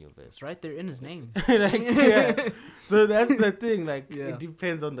Casper in Your Vest. It's right there in his name. Like, yeah. So that's the thing. Like, Yeah. it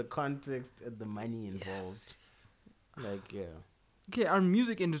depends on the context and the money involved. Like, yeah. Okay, our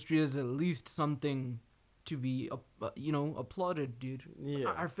music industry is at least something to be, applauded, dude. Yeah.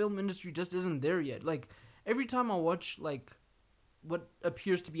 Our film industry just isn't there yet. Like, every time I watch, like, what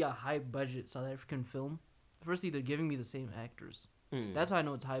appears to be a high-budget South African film, firstly, they're giving me the same actors. Mm. That's how I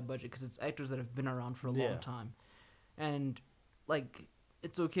know it's high-budget, because it's actors that have been around for a Yeah. long time. And, like,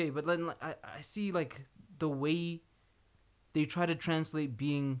 it's okay. But then, like, I see, like, the way they try to translate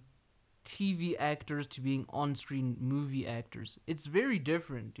being TV actors to being on-screen movie actors. It's very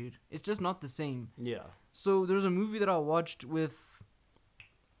different, dude. It's just not the same. Yeah. So there's a movie that I watched with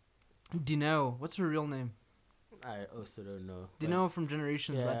Dineo. What's her real name? I also don't know. but- Dineo from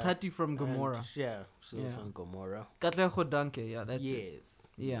Generations. Yeah. Tati from Gomorrah. And, yeah, she was Yeah. on Gomorrah. Katleho Danke. Yeah, that's it. Yes.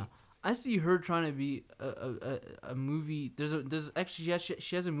 Yeah. yes. I see her trying to be a movie. There's actually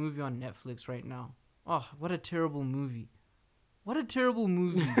she has a movie on Netflix right now. Oh, what a terrible movie! What a terrible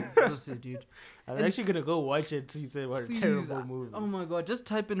movie, Jose, dude. I'm And- actually gonna go watch it. He said, "What a Please, terrible movie." Oh my god, just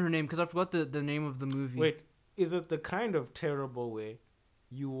type in her name because I forgot the name of the movie. Wait, is it the kind of terrible way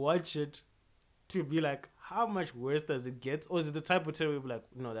you watch it to be like, how much worse does it get, or is it the type of terrible like,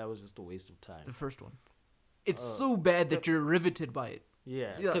 no, that was just a waste of time? The first one. It's Oh. so bad that you're riveted by it.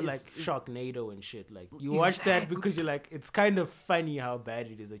 Yeah, Yeah, because like it's- Sharknado and shit. Like you watch that Exactly. because you're like, it's kind of funny how bad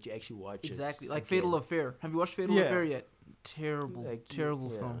it is that you actually watch it. Exactly. Like again. Fatal Affair. Have you watched Fatal Yeah. Affair yet? Terrible. Like,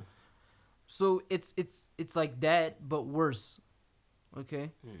 terrible yeah. film. So it's like that but worse.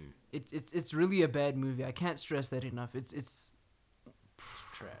 Okay? Hmm. It's really a bad movie. I can't stress that enough. It's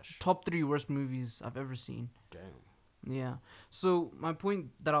Trash. top 3 worst movies I've ever seen. Damn. Yeah. So my point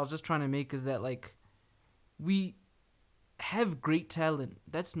that I was just trying to make is that like we have great talent.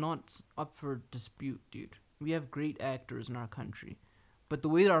 That's not up for dispute, dude. We have great actors in our country. But the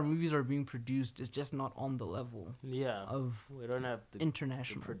way that our movies are being produced is just not on the level Yeah. of We don't have the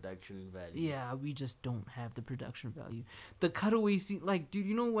international. production value. Yeah, we just don't have the production value. The cutaway scene, like, dude,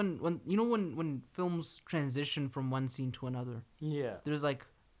 you know when films transition from one scene to another. Yeah. There's like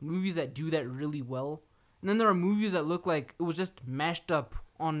movies that do that really well, and then there are movies that look like it was just mashed up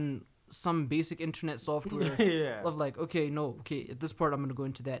on some basic internet software. Yeah. Of like, okay, at this part I'm gonna go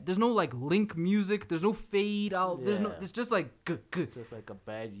into that. There's no like link music. There's no fade out. There's no. Yeah. It's just like good. It's just like a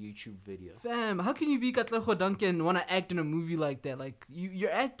bad YouTube video. Fam, how can you be Katleho Duncan and want to act in a movie like that? Like, you're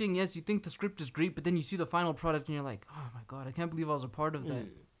acting, yes, you think the script is great, but then you see the final product and you're like, oh my god, I can't believe I was a part of that. Mm.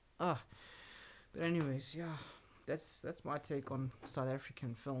 Ugh. But anyways, yeah, that's my take on South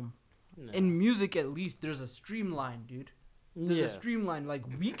African film. No. In music, at least, there's a streamline, dude. There's yeah. a streamline. Like,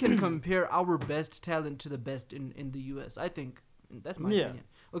 we can compare our best talent to the best in the U.S., I think. That's my Yeah. opinion.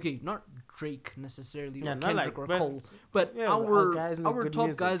 Okay, not Drake necessarily, Yeah, or not Kendrick like- or but- Cole, but yeah, our guys make good top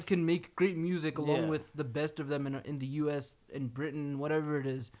music. guys can make great music along Yeah. with the best of them in the U.S., in Britain, whatever it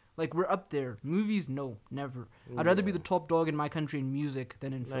is. Like, we're up there. Movies, no, never. I'd rather be Yeah. the top dog in my country in music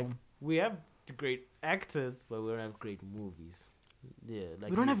than in Like film. we have the great actors, but we don't have great movies. Yeah,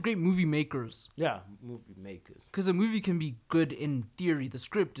 like We don't you- have great movie makers. Yeah, movie makers. Because a movie can be good in theory. The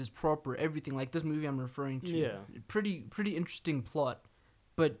script is proper, everything. Like this movie I'm referring to. Yeah. Pretty interesting plot.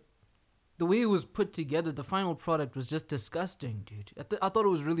 But the way it was put together, the final product was just disgusting, dude. I thought it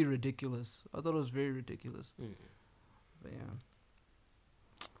was really ridiculous. I thought it was very ridiculous. Mm. But yeah.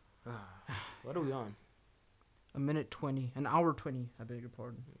 What are we on? A minute 20. An hour 20, I beg your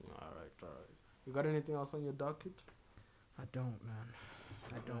pardon. All right. You got anything else on your docket? I don't, man.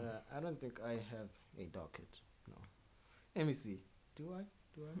 I don't. I don't think I have a docket. No. Let me see. Do I?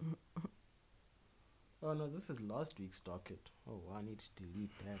 Oh no, this is last week's docket. Oh, I need to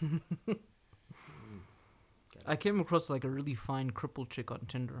delete that. I came across like a really fine crippled chick on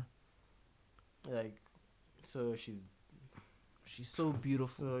Tinder. Like, so she's She's so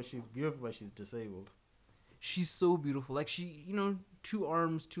beautiful. beautiful, but she's disabled. She's so beautiful. Like she, 2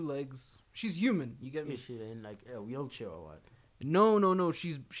 arms, 2 legs. She's human. You get me? Is she in like a wheelchair or what? No.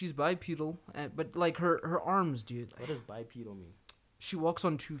 She's bipedal, but like her arms, dude. What does bipedal mean? She walks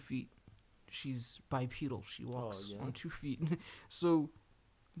on 2 feet. She's bipedal. She walks yeah. on 2 feet. So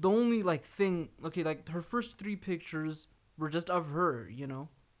the only like thing, okay, like her first 3 pictures were just of her,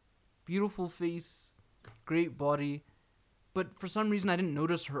 beautiful face, great body, but for some reason I didn't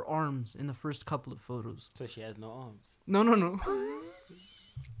notice her arms in the first couple of photos. So she has no arms. No.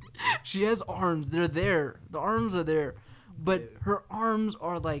 She has arms. They're there. The arms are there. But her arms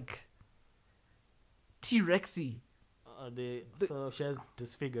are like T-Rexy. So she has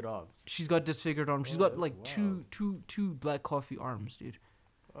disfigured arms. She's got disfigured arms. She's Oh, got that's like wild. two black coffee arms, dude.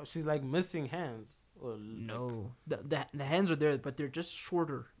 Oh, she's like missing hands. Or No. The hands are there, but they're just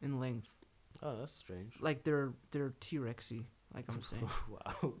shorter in length. Oh, that's strange. Like they're T-Rexy, like I'm saying.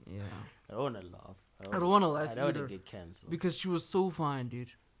 Wow. Yeah. I don't want to laugh. I don't want to laugh I don't want either. to get cancelled. Because she was so fine,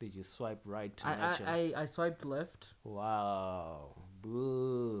 dude. Did you swipe right to match her? I swiped left. Wow.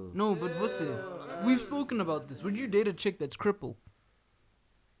 Boo. No, but what's it? We've spoken about this. Would you date a chick that's crippled?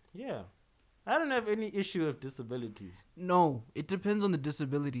 Yeah. I don't have any issue with disabilities. No, it depends on the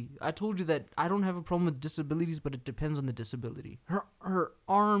disability. I told you that I don't have a problem with disabilities, but it depends on the disability. Her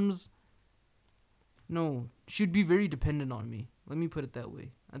arms. No, she'd be very dependent on me. Let me put it that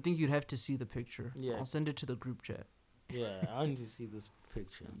way. I think you'd have to see the picture. Yeah. I'll send it to the group chat. Yeah, I want to see this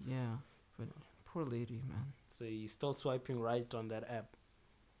picture. Yeah, but poor lady, man. So you still swiping right on that app?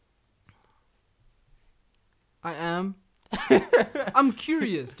 I am. I'm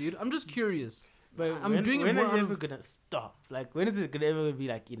curious, dude. I'm just curious. But I'm doing it when more are out you of- ever gonna stop? Like, when is it gonna ever be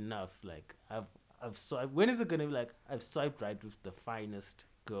like enough? Like, I've swiped. When is it gonna be like I've swiped right with the finest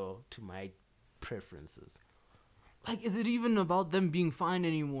girl to my preferences? Like, is it even about them being fine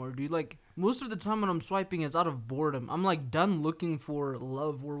anymore, dude? Like, most of the time when I'm swiping, it's out of boredom. I'm, like, done looking for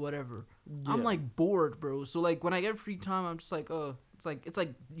love or whatever. I'm, Yeah. like, bored, bro. So, like, when I get free time, I'm just like, oh, it's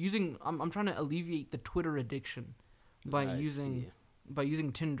like using, I'm trying to alleviate the Twitter addiction by I using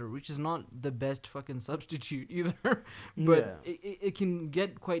see. Tinder, which is not the best fucking substitute either. But Yeah. it can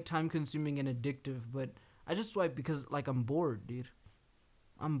get quite time consuming and addictive. But I just swipe because, like, I'm bored, dude.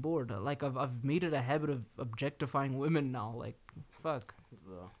 I'm bored. Like, I've made it a habit of objectifying women now. Like, fuck.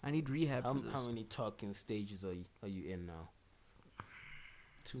 So, I need rehab for this. how many talking stages are you in now?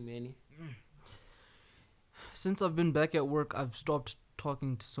 Too many? Since I've been back at work, I've stopped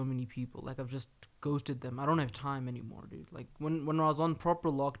talking to so many people. Like, I've just ghosted them. I don't have time anymore, dude. Like, when I was on proper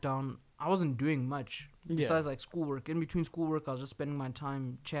lockdown, I wasn't doing much besides, like, schoolwork. In between schoolwork, I was just spending my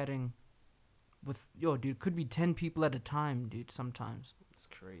time chatting with, dude, could be 10 people at a time, dude, sometimes. It's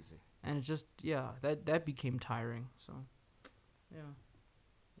crazy. And it just, that became tiring. So, yeah.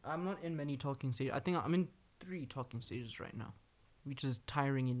 I'm not in many talking stages. I think I'm in 3 talking stages right now, which is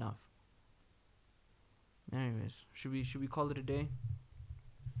tiring enough. Anyways, should we call it a day?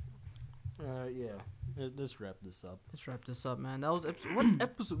 Yeah. Let's wrap this up. Let's wrap this up, man. That was what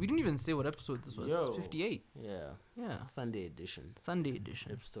episode? We didn't even say what episode this was. Yo. It's 58. Yeah. Yeah. It's Sunday edition. Sunday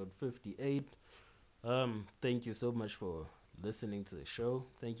edition. Episode 58. Thank you so much for listening to the show.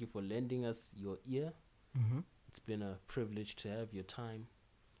 Thank you for lending us your ear. Mm-hmm. It's been a privilege to have your time.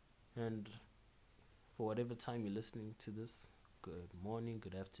 And for whatever time you're listening to this, good morning,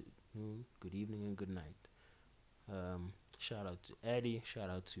 good afternoon, good evening, and good night. Shout out to Eddie. Shout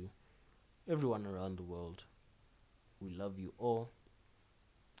out to everyone around the world. We love you all.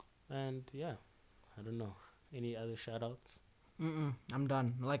 And yeah, I don't know. Any other shout outs? I'm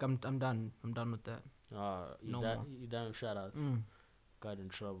done. Like, I'm done. I'm done with that. You No more. done with shout outs? Mm. Got in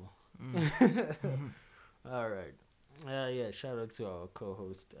trouble. Mm. All right. Yeah, shout out to our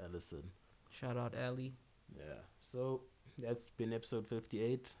co-host Allison. Shout out, Ali. Yeah. So that's been episode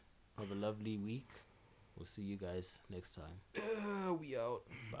 58. Have a lovely week. We'll see you guys next time. We out.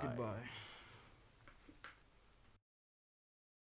 Bye. Goodbye.